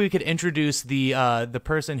 This is where we could introduce the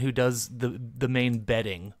person who does the main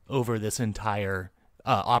betting over this entire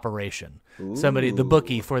operation. Ooh. Somebody, the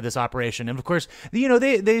bookie for this operation. And of course, they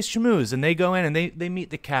schmooze and they go in and they meet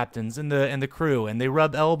the captains and the crew and they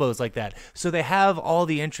rub elbows like that. So they have all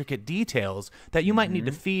the intricate details that you might need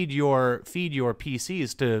to feed your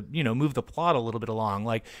PCs to, move the plot a little bit along.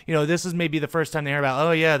 Like, this is maybe the first time they hear about,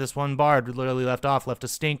 oh yeah, this one bard literally left a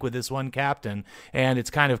stink with this one captain, and it's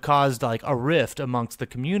kind of caused like a rift amongst the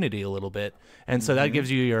community a little bit. And so that gives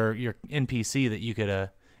you your NPC that you could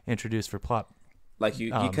introduce for plot. Like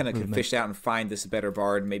you kind of can fish out and find this better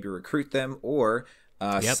bard, maybe recruit them, or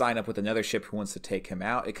sign up with another ship who wants to take him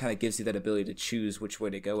out. It kind of gives you that ability to choose which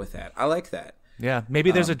way to go with that. I like that. Yeah,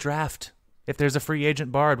 maybe there's a draft. If there's a free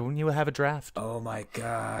agent bard, wouldn't you have a draft? Oh my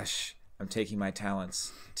gosh. I'm taking my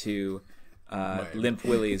talents to Limp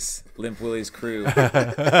Willie's crew.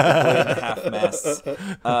 Half masts.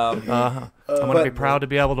 I'm going to be proud to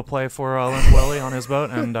be able to play for Limp Willie on his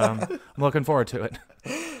boat, and I'm looking forward to it.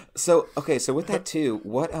 So with that too,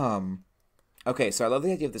 so I love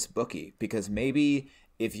the idea of this bookie, because maybe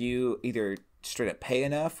if you either straight up pay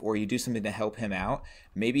enough or you do something to help him out,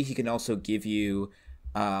 maybe he can also give you,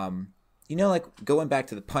 like going back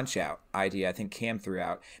to the punch out idea I think Cam threw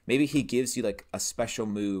out, maybe he gives you like a special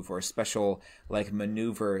move or a special like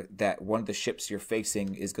maneuver that one of the ships you're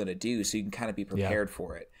facing is going to do, so you can kind of be prepared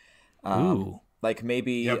for it. Ooh. Like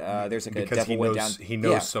maybe there's like because a devil went down. He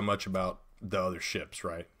knows so much about the other ships,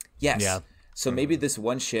 right? Yes. Yeah. So maybe this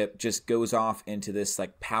one ship just goes off into this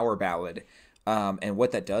like power ballad, and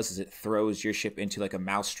what that does is it throws your ship into like a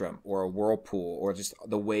maelstrom or a whirlpool, or just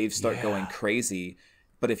the waves start going crazy.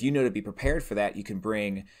 But if you know to be prepared for that, you can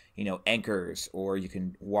bring, anchors, or you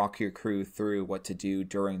can walk your crew through what to do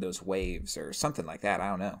during those waves or something like that. I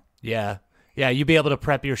don't know. Yeah. Yeah, you'd be able to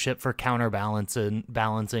prep your ship for counterbalance and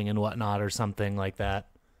balancing and whatnot or something like that.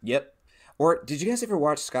 Yep. Or did you guys ever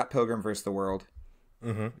watch Scott Pilgrim vs. the World?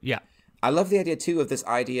 Mm-hmm. Yeah. I love the idea, too, of this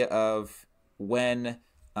idea of when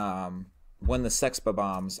the Sex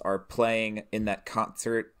Bob-ombs are playing in that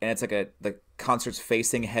concert, and it's like the concert's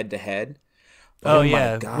facing head-to-head. Oh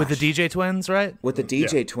yeah, gosh. With the DJ twins, right? With the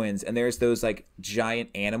DJ twins, and there's those like giant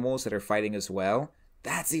animals that are fighting as well.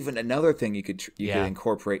 That's even another thing you could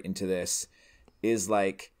incorporate into this, is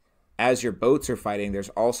like as your boats are fighting, there's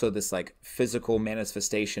also this like physical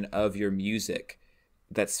manifestation of your music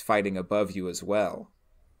that's fighting above you as well.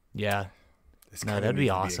 Yeah, that'd be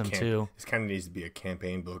awesome too. This kind of needs to be a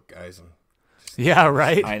campaign book, guys. Yeah,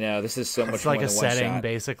 right. I know, this is so much it's like more a than one setting, shot.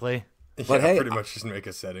 Basically. But hey, pretty much just make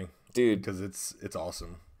a setting, dude, because it's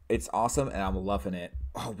awesome. It's awesome, and I'm loving it.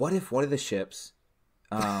 Oh, what if one of the ships?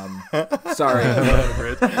 Sorry, I love it,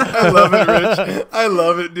 Rich. I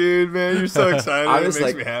love it, dude. Man, you're so excited. It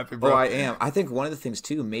makes me happy, bro. Oh, I am. I think one of the things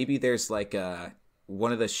too. Maybe there's like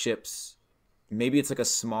one of the ships. Maybe it's like a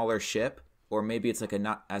smaller ship, or maybe it's like a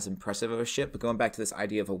not as impressive of a ship. But going back to this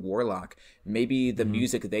idea of a warlock, maybe the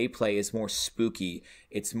music they play is more spooky.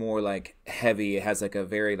 It's more like heavy. It has like a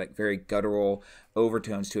very guttural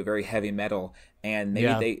overtones to a very heavy metal, and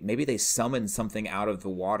maybe they summon something out of the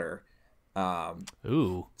water.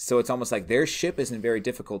 Ooh. So it's almost like their ship isn't very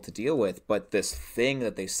difficult to deal with, but this thing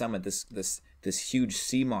that they summoned, this huge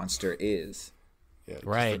sea monster is. Yeah,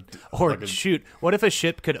 right. Shoot, what if a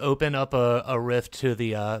ship could open up a rift to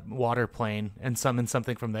the water plane and summon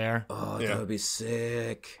something from there? Oh, that would be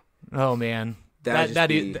sick. Oh man, that's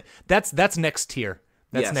next tier.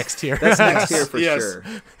 That's next tier. That's next tier for sure.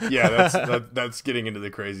 Yeah, that's getting into the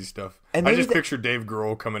crazy stuff. And I just picture Dave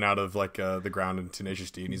Grohl coming out of like the ground in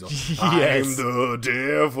Tenacious D, and he's like, "I'm the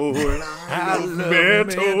devil, and I'm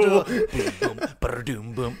metal."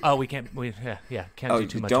 Boom, boom. Oh, we can't. Can't do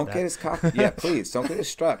too much. Don't of that. get us cocky. Yeah, please don't get us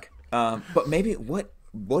struck. But maybe what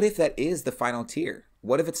if that is the final tier?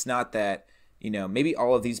 What if it's not that? Maybe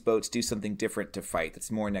all of these boats do something different to fight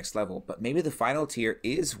that's more next level. But maybe the final tier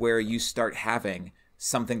is where you start having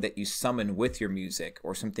something that you summon with your music,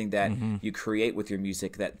 or something that you create with your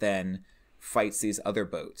music that then fights these other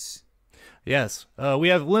boats. Yes. We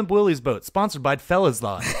have Limp Willie's boat, sponsored by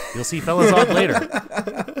Felazod. You'll see Felazod later.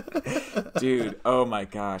 Dude, oh my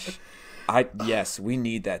gosh. Yes, we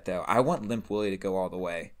need that though. I want Limp Willie to go all the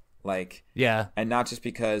way. Like, yeah. And not just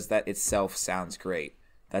because that itself sounds great.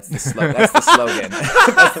 That's the slogan. That's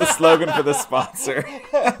the slogan for the sponsor.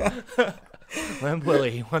 Limp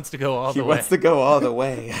Willie, he wants to go all the way. He wants to go all the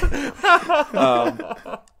way.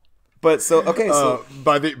 But so okay, so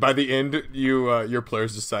by the end, your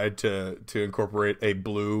players decide to incorporate a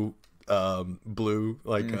blue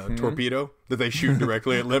torpedo that they shoot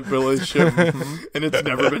directly at Limp Willie's ship, and it's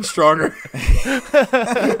never been stronger.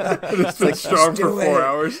 It's been strong for 4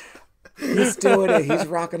 hours. He's doing it. He's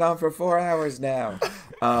rocking on for 4 hours now.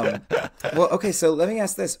 Well, okay, so let me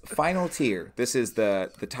ask this. Final tier. This is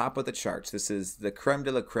the top of the charts. This is the creme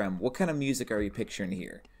de la creme. What kind of music are you picturing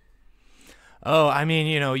here? Oh, I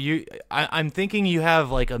mean, I'm thinking you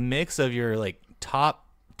have like a mix of your like top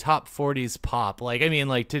 40s pop. Like, I mean,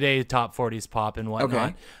 like today's top 40s pop and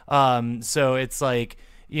whatnot. Okay. So it's like,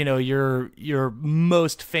 your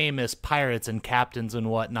most famous pirates and captains and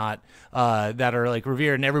whatnot that are like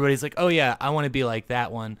revered, and everybody's like, oh yeah, I want to be like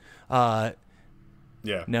that one. Yeah.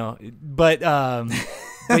 No, but yeah,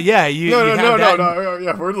 no.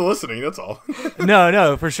 Yeah, we're listening. That's all.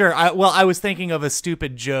 No, for sure. I was thinking of a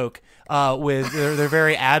stupid joke with they're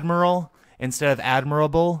very admiral instead of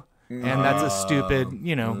admirable. And that's a stupid,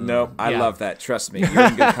 Nope, I love that. Trust me, you're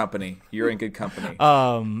in good company. You're in good company.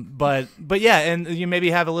 But yeah, and you maybe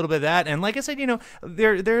have a little bit of that, and like I said,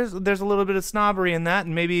 there's a little bit of snobbery in that,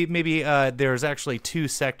 and maybe there's actually two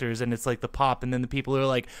sectors, and it's like the pop, and then the people who are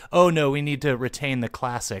like, oh no, we need to retain the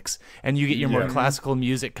classics, and you get your more classical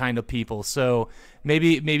music kind of people. So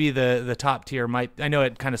maybe the top tier might, I know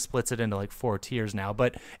it kind of splits it into like 4 tiers now,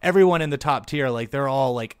 but everyone in the top tier, like they're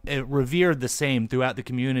all like revered the same throughout the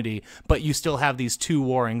community, but you still have these two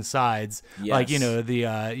warring sides, like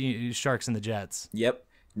the Sharks and the Jets. Yep.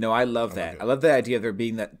 No, I love that. I love the idea of there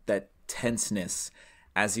being that tenseness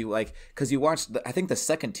as you like, because you watch I think the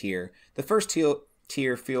second tier, the first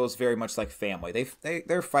tier feels very much like family.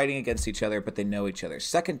 They're fighting against each other, but they know each other.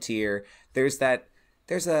 Second tier, there's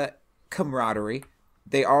a camaraderie.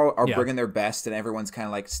 They all are bringing their best, and everyone's kind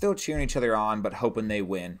of like still cheering each other on, but hoping they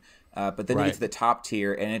win. But then you get to the top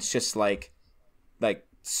tier, and it's just like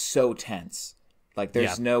so tense. Like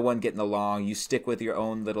there's no one getting along. You stick with your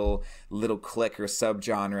own little clique or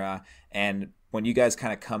subgenre, and when you guys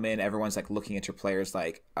kind of come in, everyone's like looking at your players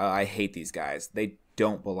like, I hate these guys. They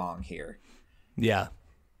don't belong here. Yeah.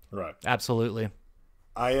 Right. Absolutely.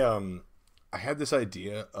 I had this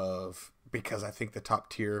idea of, because I think the top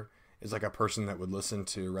tier is like a person that would listen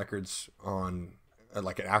to records on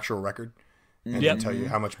like an actual record and then tell you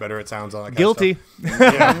how much better it sounds on that kind of stuff.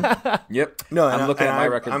 Yeah. Yep. No, I'm looking at my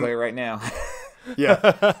record player right now. Yeah,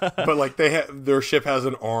 but like their ship has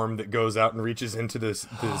an arm that goes out and reaches into the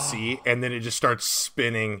sea, and then it just starts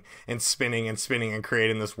spinning and spinning and spinning and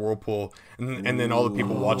creating this whirlpool, and then all the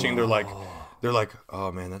people watching, they're like,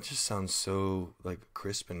 oh man, that just sounds so like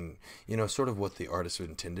crisp and sort of what the artist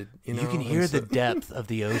intended. You can hear the depth of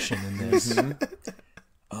the ocean in this.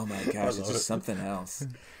 Oh my gosh, it's just something else.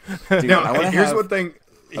 Dude, now, here's one thing.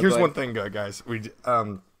 Here's one thing, guys.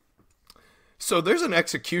 So there's an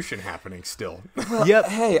execution happening still. Well,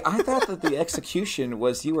 hey, I thought that the execution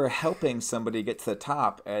was you were helping somebody get to the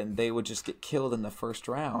top, and they would just get killed in the first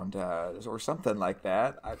round, or something like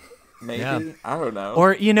that. Maybe I don't know.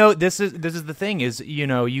 Or this is the thing is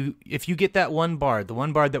if you get that one bard, the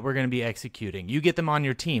one bard that we're going to be executing, you get them on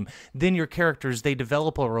your team, then your characters, they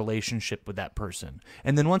develop a relationship with that person,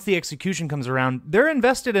 and then once the execution comes around, they're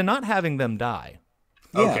invested in not having them die.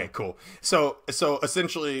 Yeah. Okay, cool. So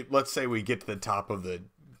essentially, let's say we get to the top of the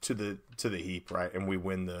heap, right, and we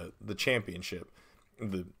win the championship,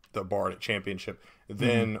 the BomBARDed championship.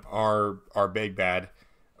 Then our big bad,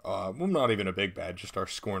 well, not even a big bad, just our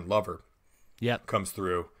scorned lover, comes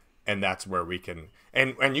through, and that's where we can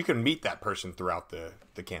and you can meet that person throughout the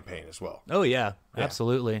campaign as well. Oh yeah,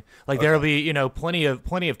 absolutely. Like there'll be plenty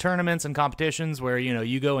of tournaments and competitions where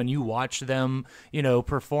you go and you watch them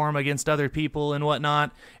perform against other people and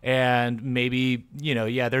whatnot, and maybe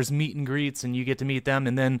there's meet and greets and you get to meet them,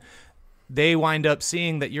 and then they wind up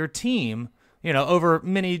seeing that your team, over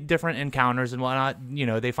many different encounters and whatnot,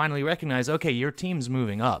 they finally recognize, okay, your team's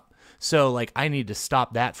moving up, so like I need to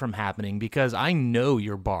stop that from happening because I know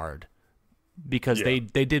you're Bard. Because they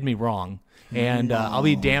did me wrong, and I'll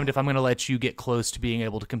be damned if I'm going to let you get close to being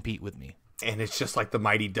able to compete with me. And it's just like the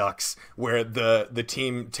Mighty Ducks, where the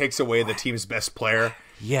team takes away the team's best player.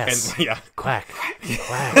 Yes. And, Quack.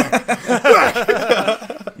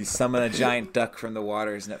 You summon a giant duck from the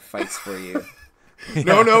waters, and it fights for you.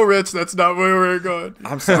 No, Rich, that's not where we're going.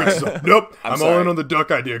 I'm sorry. Rich is like, nope, I'm all sorry. in on the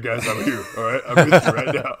duck idea, guys. I'm here. All right, I'm with you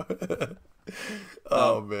right now.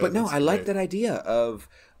 Oh man. But no, that's I like great. that idea of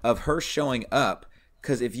her showing up,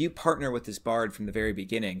 because if you partner with this bard from the very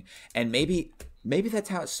beginning, and maybe that's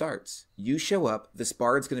how it starts. You show up, this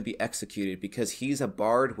bard's going to be executed because he's a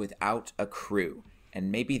bard without a crew,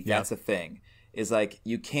 and maybe that's a thing. Is like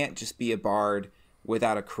you can't just be a bard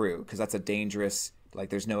without a crew, because that's a dangerous. Like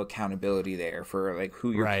there's no accountability there for like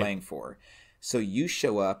who you're playing for. So you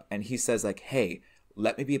show up, and he says like, "Hey,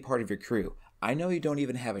 let me be a part of your crew. I know you don't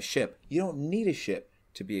even have a ship. You don't need a ship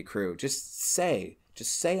to be a crew. Just say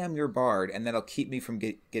I'm your bard, and that'll keep me from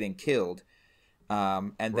getting killed."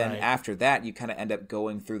 And then after that, you kind of end up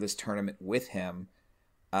going through this tournament with him,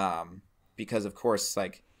 because of course,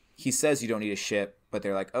 like he says you don't need a ship, but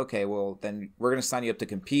they're like, okay, well then we're gonna sign you up to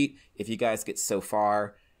compete. If you guys get so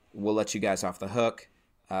far, we'll let you guys off the hook.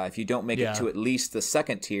 If you don't make it to at least the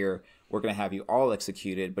second tier, we're going to have you all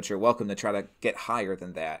executed, but you're welcome to try to get higher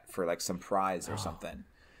than that for like some prize or something.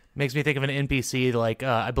 Makes me think of an NPC like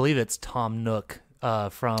I believe it's Tom Nook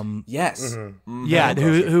from Yes. Mm-hmm. Yeah,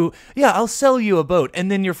 who I'll sell you a boat,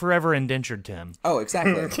 and then you're forever indentured to him. Oh,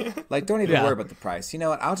 exactly. Like, don't even worry about the price. You know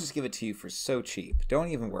what? I'll just give it to you for so cheap. Don't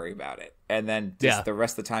even worry about it. And then just the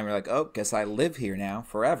rest of the time, you're like, oh, guess I live here now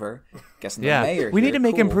forever. Guess I'm the mayor. We need here. to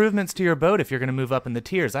make Cool. improvements to your boat if you're going to move up in the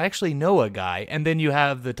tiers. I actually know a guy, and then you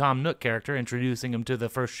have the Tom Nook character introducing him to the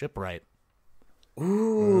first shipwright.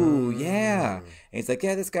 Ooh, yeah. And he's like,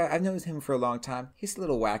 yeah, this guy, I've known him for a long time. He's a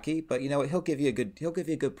little wacky, but you know what? He'll give you a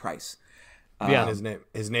good price. Yeah,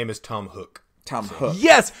 His name is Tom Hook. Tom Hook.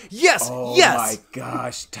 Yes. Oh yes. my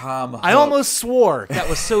gosh, Tom Hook. I almost swore. That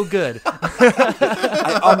was so good.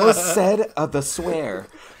 I almost said the swear.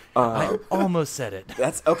 I almost said it.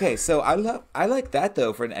 That's okay. So I like that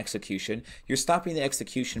though for an execution. You're stopping the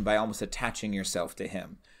execution by almost attaching yourself to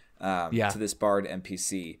him, to this bard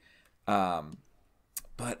NPC.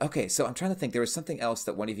 But okay, so I'm trying to think. There was something else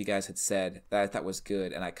that one of you guys had said that I thought was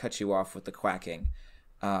good, and I cut you off with the quacking.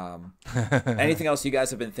 Anything else you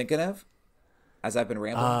guys have been thinking of as I've been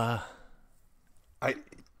rambling? I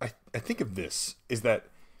think of this is that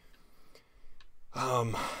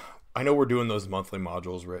I know we're doing those monthly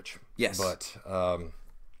modules, Rich. Yes. But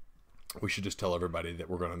we should just tell everybody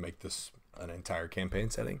that we're going to make this an entire campaign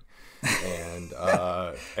setting, and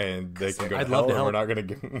they can go to hell. And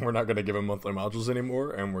we're not going to give them monthly modules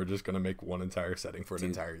anymore, and we're just going to make one entire setting for an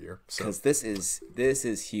entire year. Because this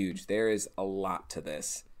is huge. There is a lot to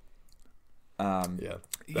this.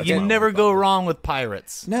 You never go wrong with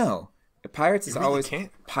pirates. No, pirates is really always can't.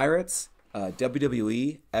 pirates.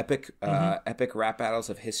 WWE, epic rap battles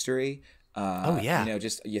of history.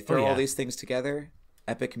 Just you throw all these things together.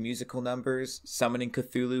 Epic musical numbers, summoning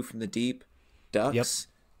Cthulhu from the deep, ducks,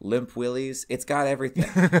 limp willies. It's got everything.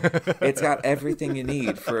 It's got everything you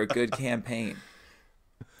need for a good campaign.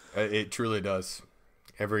 It truly does.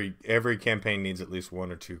 Every campaign needs at least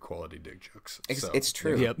one or two quality dig jokes. It's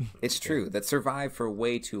true. Yep. It's true. That survive for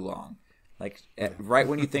way too long. Like right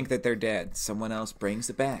when you think that they're dead, someone else brings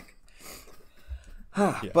it back.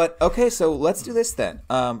 But okay, so let's do this then.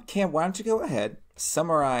 Cam, why don't you go ahead,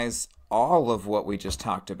 summarize all of what we just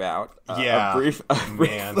talked about? A brief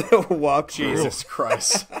little walkthrough. Jesus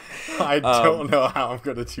Christ. I don't know how I'm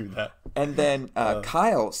going to do that. And then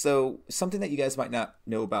Kyle, so something that you guys might not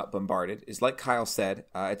know about BomBARDed is, like Kyle said,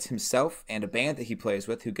 it's himself and a band that he plays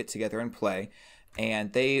with who get together and play,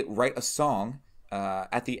 and they write a song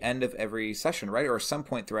at the end of every session, right? Or some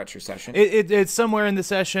point throughout your session. It's somewhere in the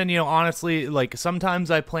session, honestly, like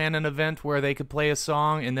sometimes I plan an event where they could play a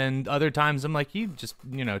song, and then other times I'm like, you just,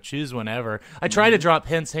 choose whenever. I try to drop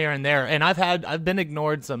hints here and there, and I've been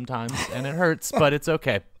ignored sometimes, and it hurts, but it's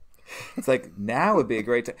okay. It's like, now would be a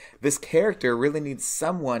great time. This character really needs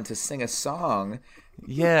someone to sing a song.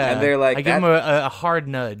 Yeah. And they're like, I give them a hard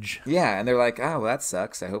nudge. Yeah, and they're like, oh, well, that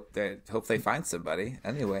sucks. I hope they find somebody.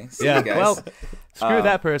 Anyway, see you guys. Well, screw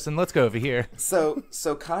that person. Let's go over here. So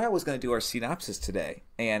Kyle was going to do our synopsis today,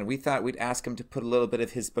 and we thought we'd ask him to put a little bit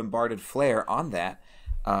of his BomBARDed flair on that.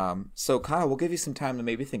 So Kyle, we'll give you some time to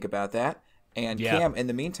maybe think about that. And Cam, in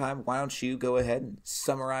the meantime, why don't you go ahead and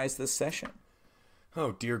summarize this session?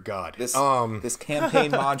 Oh, dear God. This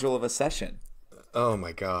campaign module of a session. Oh,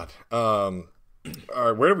 my God. All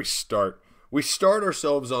right, where do we start? We start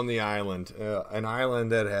ourselves on the island, an island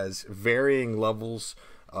that has varying levels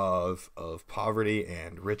of poverty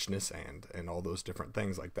and richness and all those different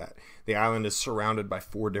things like that. The island is surrounded by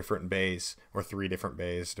 4 different bays, or 3 different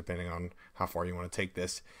bays, depending on how far you want to take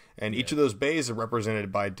this. And each of those bays are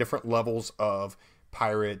represented by different levels of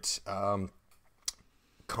pirate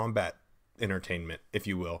combat entertainment, if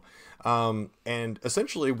you will. And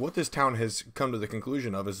essentially what this town has come to the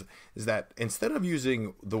conclusion of is that instead of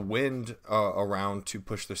using the wind around to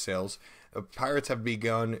push their sails, pirates have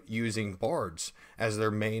begun using bards as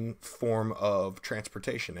their main form of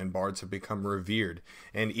transportation, and bards have become revered.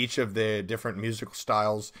 And each of the different musical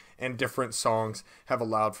styles and different songs have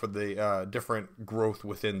allowed for the different growth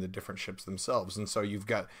within the different ships themselves. And so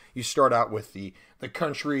you start out with the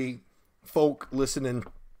country folk listening,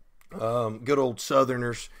 good old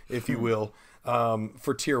Southerners, if you will,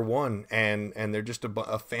 for tier 1, and they're just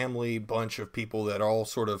a family bunch of people that all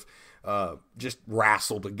sort of just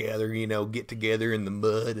wrestle together, get together in the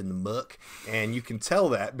mud and the muck, and you can tell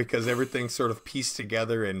that because everything's sort of pieced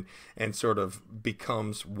together and sort of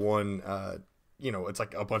becomes one. It's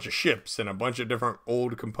like a bunch of ships and a bunch of different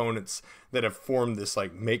old components that have formed this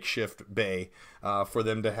like makeshift bay for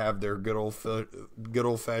them to have their good old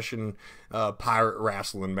fashioned pirate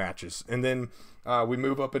wrestling matches. And then we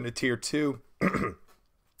move up into tier 2.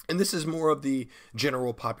 And this is more of the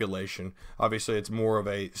general population. Obviously, it's more of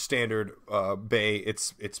a standard bay.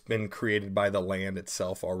 It's been created by the land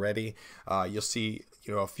itself already. You'll see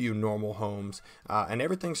a few normal homes, and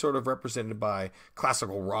everything's sort of represented by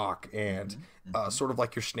classical rock and sort of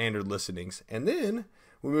like your standard listenings. And then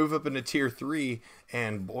we move up into tier 3,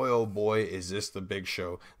 and boy, oh boy, is this the big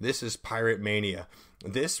show. This is Pirate Mania.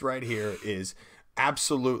 This right here is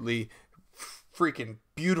absolutely freaking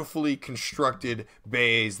beautifully constructed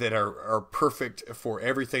bays that are perfect for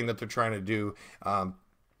everything that they're trying to do.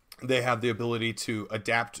 They have the ability to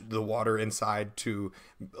adapt the water inside to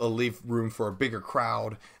leave room for a bigger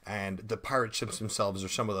crowd, and the pirate ships themselves are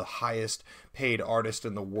some of the highest paid artists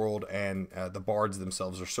in the world, and the bards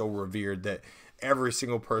themselves are so revered that every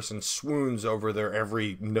single person swoons over their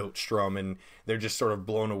every note strum, and they're just sort of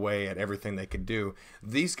blown away at everything they can do.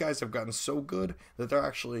 These guys have gotten so good that they're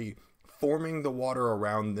actually forming the water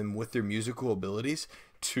around them with their musical abilities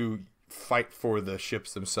to fight for the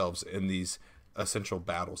ships themselves in these essential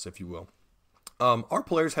battles, if you will. Our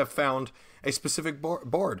players have found a specific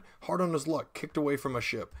bard, hard on his luck, kicked away from a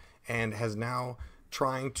ship, and has now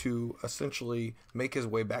trying to essentially make his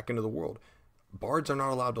way back into the world. Bards are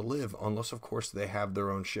not allowed to live unless, of course, they have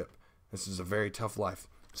their own ship. This is a very tough life.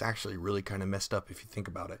 It's actually really kind of messed up if you think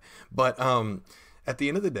about it. But at the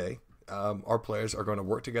end of the day, our players are going to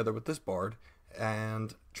work together with this bard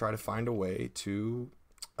and try to find a way to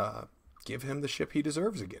give him the ship he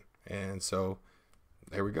deserves again. And so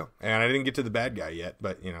there we go. And I didn't get to the bad guy yet,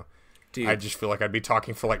 but Dude. I just feel like I'd be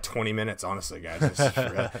talking for like 20 minutes, honestly, guys.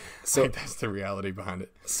 So that's the reality behind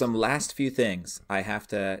it. Some last few things. I have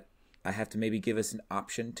to maybe give us an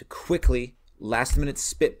option to quickly last minute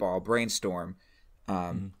spitball brainstorm.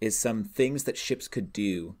 Is some things that ships could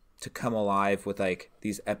do to come alive with like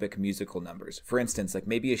these epic musical numbers. For instance, like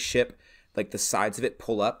maybe a ship, like the sides of it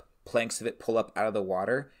pull up, planks of it pull up out of the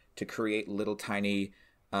water to create little tiny,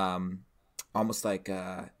 almost like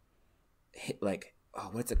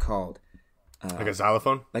what's it called? Like a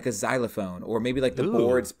xylophone? Like a xylophone, or maybe like the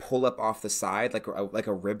boards pull up off the side, like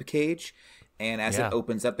a rib cage, and as it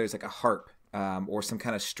opens up, there's like a harp, or some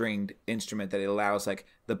kind of stringed instrument that it allows like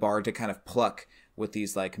the bard to kind of pluck with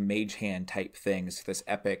these like mage hand type things. This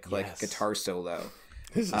epic like guitar solo.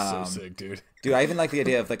 This is so sick, dude. Dude, I even like the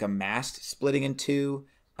idea of like a mast splitting in two,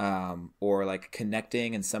 or like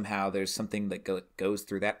connecting, and somehow there's something that goes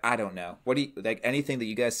through that. I don't know. What do you like? Anything that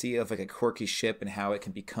you guys see of like a quirky ship and how it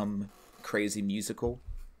can become crazy musical?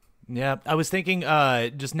 Yeah, I was thinking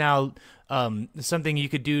just now, something you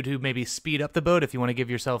could do to maybe speed up the boat if you want to give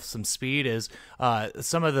yourself some speed is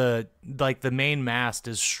some of the main mast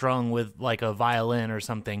is strung with like a violin or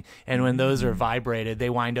something, and when those are vibrated, they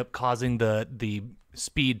wind up causing the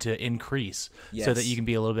speed to increase, so that you can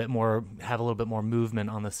be have a little bit more movement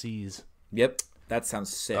on the seas. Yep, that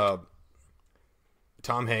sounds sick.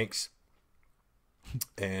 Tom Hanks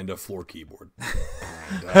and a floor keyboard.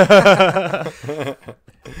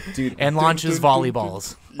 Dude, and launches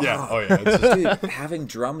volleyballs. Yeah. Oh yeah. It's just... Dude, having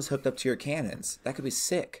drums hooked up to your cannons, that could be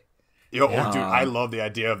sick. Dude, I love the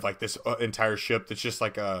idea of like this entire ship that's just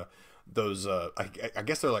like those I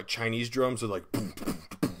guess they're like Chinese drums. They're like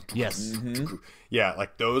yes. Yeah,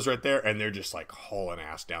 like those right there, and they're just like hauling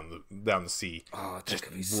ass down the sea. Oh, that just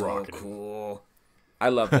could be so cool. I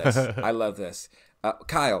love this. I love this.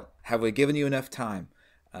 Kyle, have we given you enough time?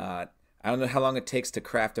 I don't know how long it takes to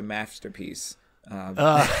craft a masterpiece.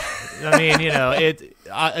 I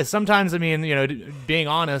mean, sometimes, being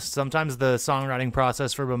honest, sometimes the songwriting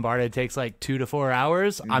process for BomBARDed takes like 2 to 4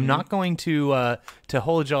 hours. I'm not going to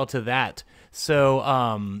hold y'all to that. So,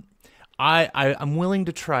 I'm willing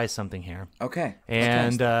to try something here. Okay.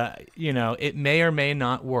 And, it may or may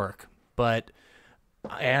not work,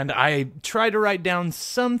 And I tried to write down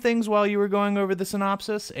some things while you were going over the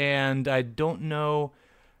synopsis, and I don't know,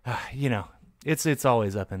 it's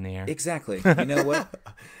always up in the air. Exactly. You know what?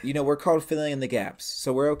 We're called filling in the gaps,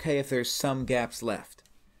 so we're okay if there's some gaps left.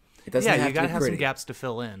 It doesn't have you to gotta be have pretty. some gaps to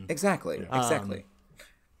fill in. Exactly. Exactly.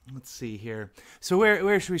 Let's see here. So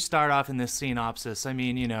where should we start off in this synopsis? I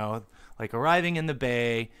mean, like arriving in the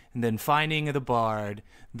bay, and then finding the bard,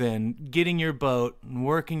 then getting your boat, and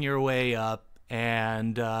working your way up,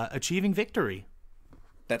 and achieving victory.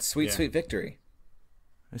 That sweet victory.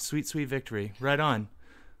 A sweet victory. Right on.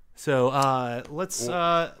 So let's.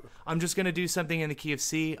 I'm just gonna do something in the key of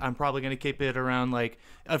C. I'm probably gonna keep it around like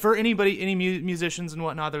for any musicians and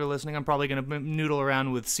whatnot that are listening. I'm probably gonna noodle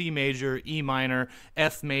around with C major, E minor,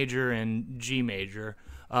 F major, and G major.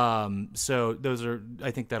 So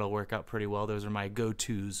I think that'll work out pretty well. Those are my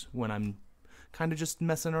go-tos when I'm kind of just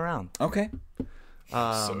messing around. Okay.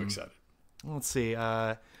 So excited. Let's see.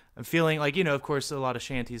 I'm feeling like, of course, a lot of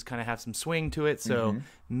shanties kind of have some swing to it. So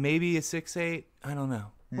maybe a 6/8. I don't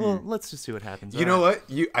know. Well, let's just see what happens. You know what?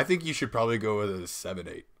 I think you should probably go with a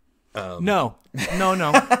 7/8. No. I'm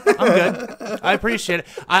good. I appreciate it.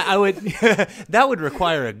 I would. That would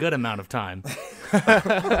require a good amount of time.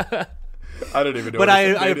 I don't even know. But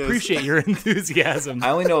I appreciate your enthusiasm.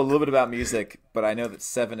 I only know a little bit about music, but I know that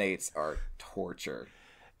 7/8s are torture.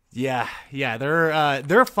 Yeah,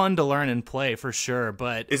 they're fun to learn and play for sure.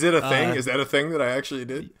 But is it a thing? Is that a thing that I actually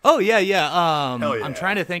did? Oh yeah. Hell yeah. I'm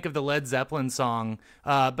trying to think of the Led Zeppelin song.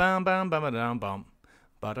 Bum bum bum bum bum.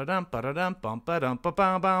 Ba-da-dum, ba-da-dum, bum, ba-dum,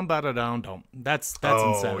 ba-bum, bum, ba-da-dum, dum. That's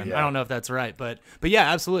in 7. Yeah. I don't know if that's right, but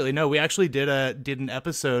yeah, absolutely. No, we actually did an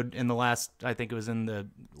episode in the last, I think it was in the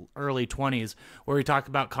early 20s, where we talked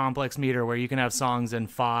about complex meter, where you can have songs in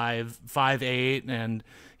 5/8, and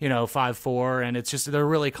 5/4, and it's just they're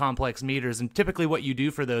really complex meters. And typically, what you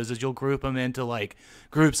do for those is you'll group them into like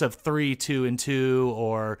groups of 3, 2, and 2,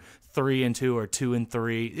 or 3 and 2, or 2 and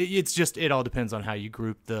 3. It all depends on how you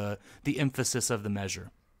group the emphasis of the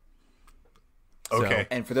measure. Okay. So,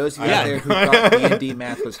 and for those of you out there who thought D&D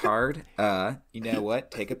math was hard, you know what?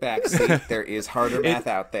 Take a back seat. There is harder math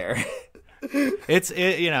out there.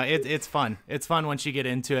 It's fun. It's fun once you get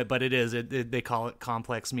into it, but they call it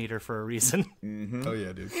complex meter for a reason. Mm-hmm. Oh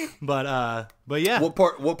yeah, dude. But yeah. What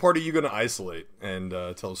part are you going to isolate and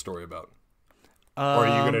tell a story about? Or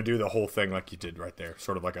are you going to do the whole thing like you did right there,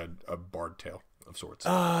 sort of like a bard tale of sorts?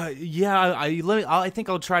 Yeah. I think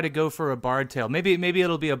I'll try to go for a bard tale. Maybe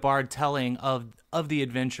it'll be a bard telling of the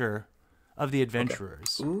adventure of the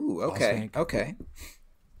adventurers. Okay. Ooh, okay. Okay.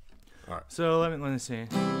 All right. So let me see.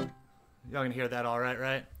 Y'all can hear that all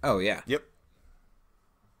right? Oh yeah. Yep.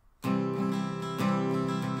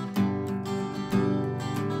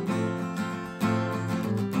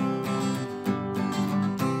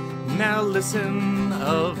 Now listen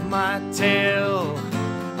of my tale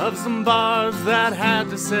of some bards that had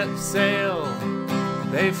to set sail.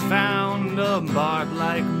 They found a bard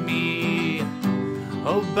like me,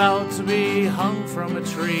 about to be hung from a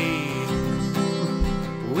tree.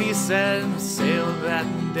 We set sail that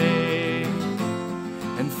day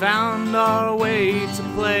and found our way to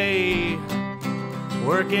play,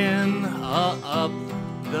 working up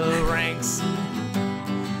the ranks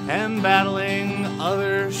and battling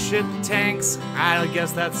other ship tanks. I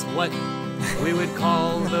guess that's what we would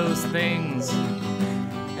call those things.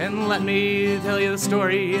 And let me tell you the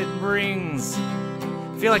story it brings.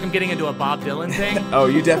 I feel like I'm getting into a Bob Dylan thing. Oh,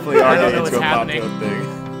 you definitely are getting into a Bob happening. Dylan thing.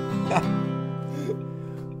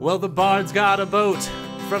 Well, the bard's got a boat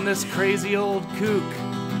from this crazy old kook.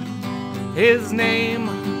 His name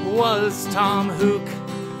was Tom Hook.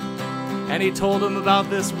 And he told him about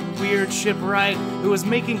this weird shipwright who was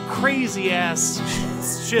making crazy-ass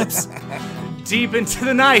ships deep into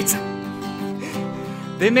the night.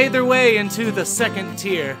 They made their way into the second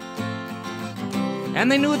tier,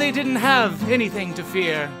 and they knew they didn't have anything to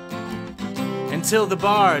fear until the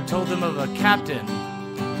bard told them of a captain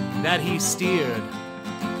that he steered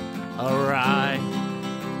awry.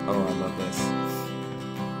 Oh, I love this.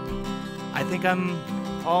 I think I'm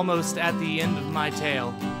almost at the end of my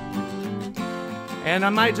tale, and I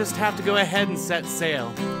might just have to go ahead and set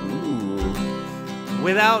sail. Ooh.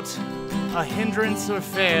 Without a hindrance or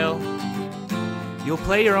fail, you'll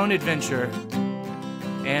play your own adventure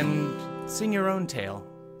and sing your own tale.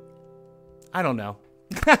 I don't know.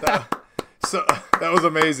 So that was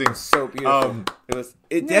amazing. So beautiful.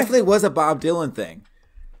 It definitely was a Bob Dylan thing.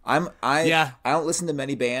 I don't listen to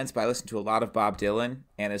many bands, but I listen to a lot of Bob Dylan,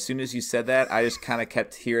 and as soon as you said that, I just kind of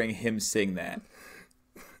kept hearing him sing that.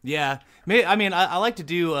 Yeah. I mean, I like to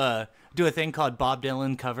do do a thing called Bob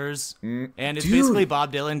Dylan covers, and it's Dude. basically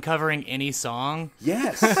Bob Dylan covering any song.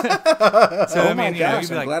 Yes. So Oh my you know, gosh, you'd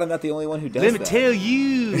be I'm like, glad I'm not the only one who does let me that. tell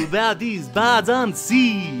you about these bards on the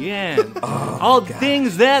sea and all the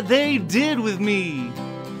things that they did with me.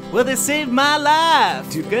 Well, they saved my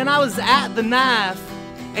life, and I was at the knife,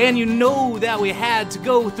 and you know that we had to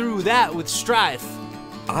go through that with strife.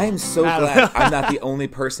 I am so glad I'm not the only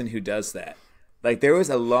person who does that. Like there was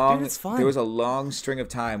a long string of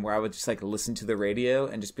time where I would just like listen to the radio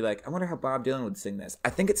and just be like, I wonder how Bob Dylan would sing this. I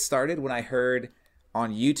think it started when I heard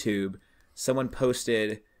on YouTube someone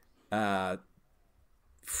posted Friday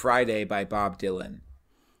by Bob Dylan.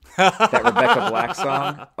 That Rebecca Black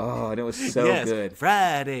song. Oh, and it was so good.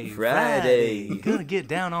 Friday. Gonna get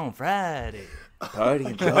down on Friday. Party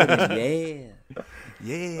and party, yeah.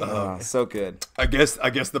 Yeah. Oh, so good. I guess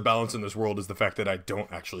the balance in this world is the fact that I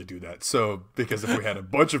don't actually do that. So because if we had a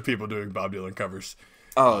bunch of people doing Bob Dylan covers,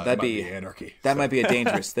 that'd be anarchy. That might be a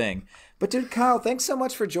dangerous thing. But dude, Kyle, thanks so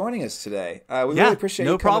much for joining us today. We really appreciate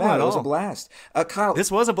you coming out. It was a blast. Kyle, this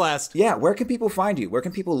was a blast. Yeah, where can people find you? Where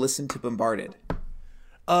can people listen to BomBARDed?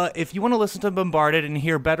 If you want to listen to BomBARDed and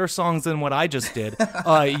hear better songs than what I just did,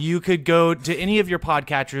 you could go to any of your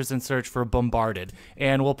podcatchers and search for BomBARDed,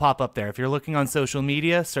 and we'll pop up there. If you're looking on social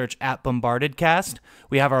media, search at BomBARDedCast.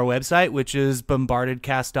 We have our website, which is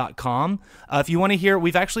BomBARDedCast.com. If you want to hear,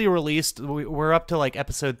 we've actually released, we're up to like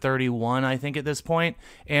episode 31, I think, at this point,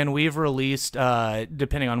 and we've released,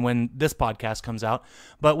 depending on when this podcast comes out,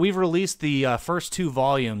 but we've released the first 2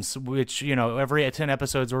 volumes, which, you know, every 10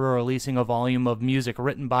 episodes we're releasing a volume of music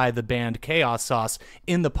written by the band Chaos Sauce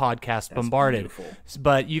in the podcast BomBARDed. Beautiful.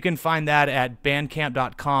 But you can find that at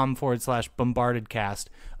bandcamp.com/BomBARDedCast.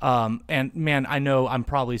 And man, I know I'm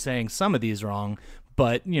probably saying some of these wrong,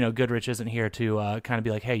 but you know, Goodrich isn't here to kind of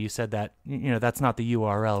be like, hey, you said that, you know, that's not the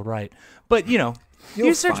URL, right? But you know,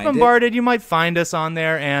 you search BomBARDed, you might find us on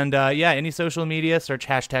there. And any social media, search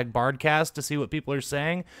 #BardCast to see what people are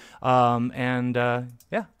saying. Drop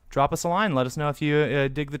us a line. Let us know if you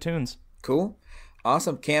dig the tunes. Cool.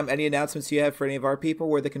 Awesome. Cam, any announcements you have for any of our people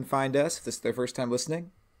where they can find us if this is their first time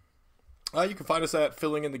listening? You can find us at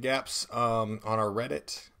Filling in the Gaps on our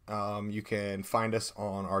Reddit. You can find us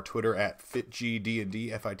on our Twitter at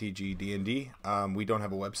FitGDND, FITGDND. We don't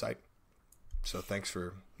have a website, so thanks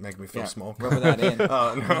for making me feel small. Rubber that in.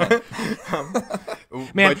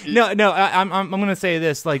 I'm gonna say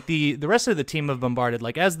this, like the rest of the team of BomBARDed,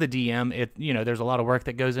 like as the DM, it, you know, there's a lot of work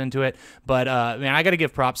that goes into it, but man, I got to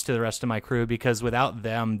give props to the rest of my crew, because without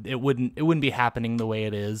them it wouldn't be happening the way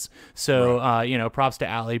it is. So props to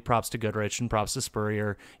Allie, props to Goodrich, and props to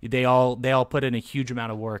Spurrier. They all put in a huge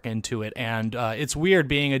amount of work into it, and it's weird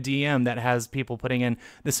being a DM that has people putting in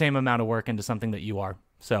the same amount of work into something that you are.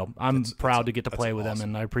 So I'm proud to get to play with them,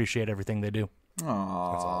 and I appreciate everything they do.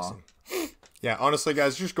 Aww. That's awesome. Yeah, honestly,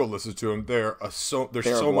 guys, just go listen to them. They're so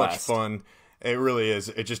much fun. It really is.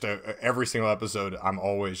 It's just every single episode, I'm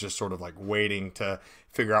always just sort of like waiting to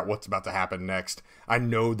figure out what's about to happen next. I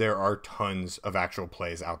know there are tons of actual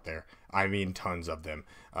plays out there. I mean, tons of them.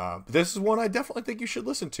 But this is one I definitely think you should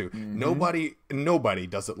listen to. Mm-hmm. Nobody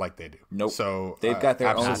does it like they do. Nope. So they've got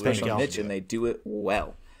their own special y'all. niche, and they do it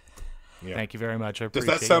well. Yeah. Thank you very much. I Does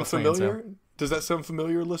appreciate that sound you saying familiar? so. Does that sound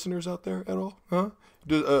familiar, listeners out there at all? Huh?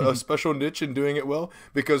 A special niche in doing it well,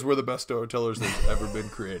 because we're the best storytellers that's ever been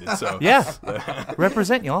created. So Yeah,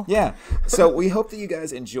 represent y'all. Yeah. So we hope that you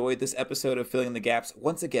guys enjoyed this episode of Filling in the Gaps.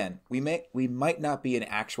 Once again, we might not be an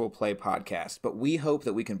actual play podcast, but we hope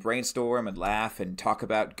that we can brainstorm and laugh and talk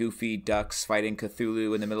about goofy ducks fighting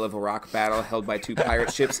Cthulhu in the middle of a rock battle held by 2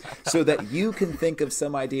 pirate ships, so that you can think of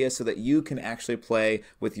some idea, so that you can actually play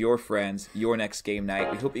with your friends your next game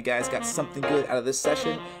night. We hope you guys got something good out of this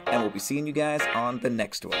session, and we'll be seeing you guys on the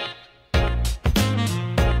next one.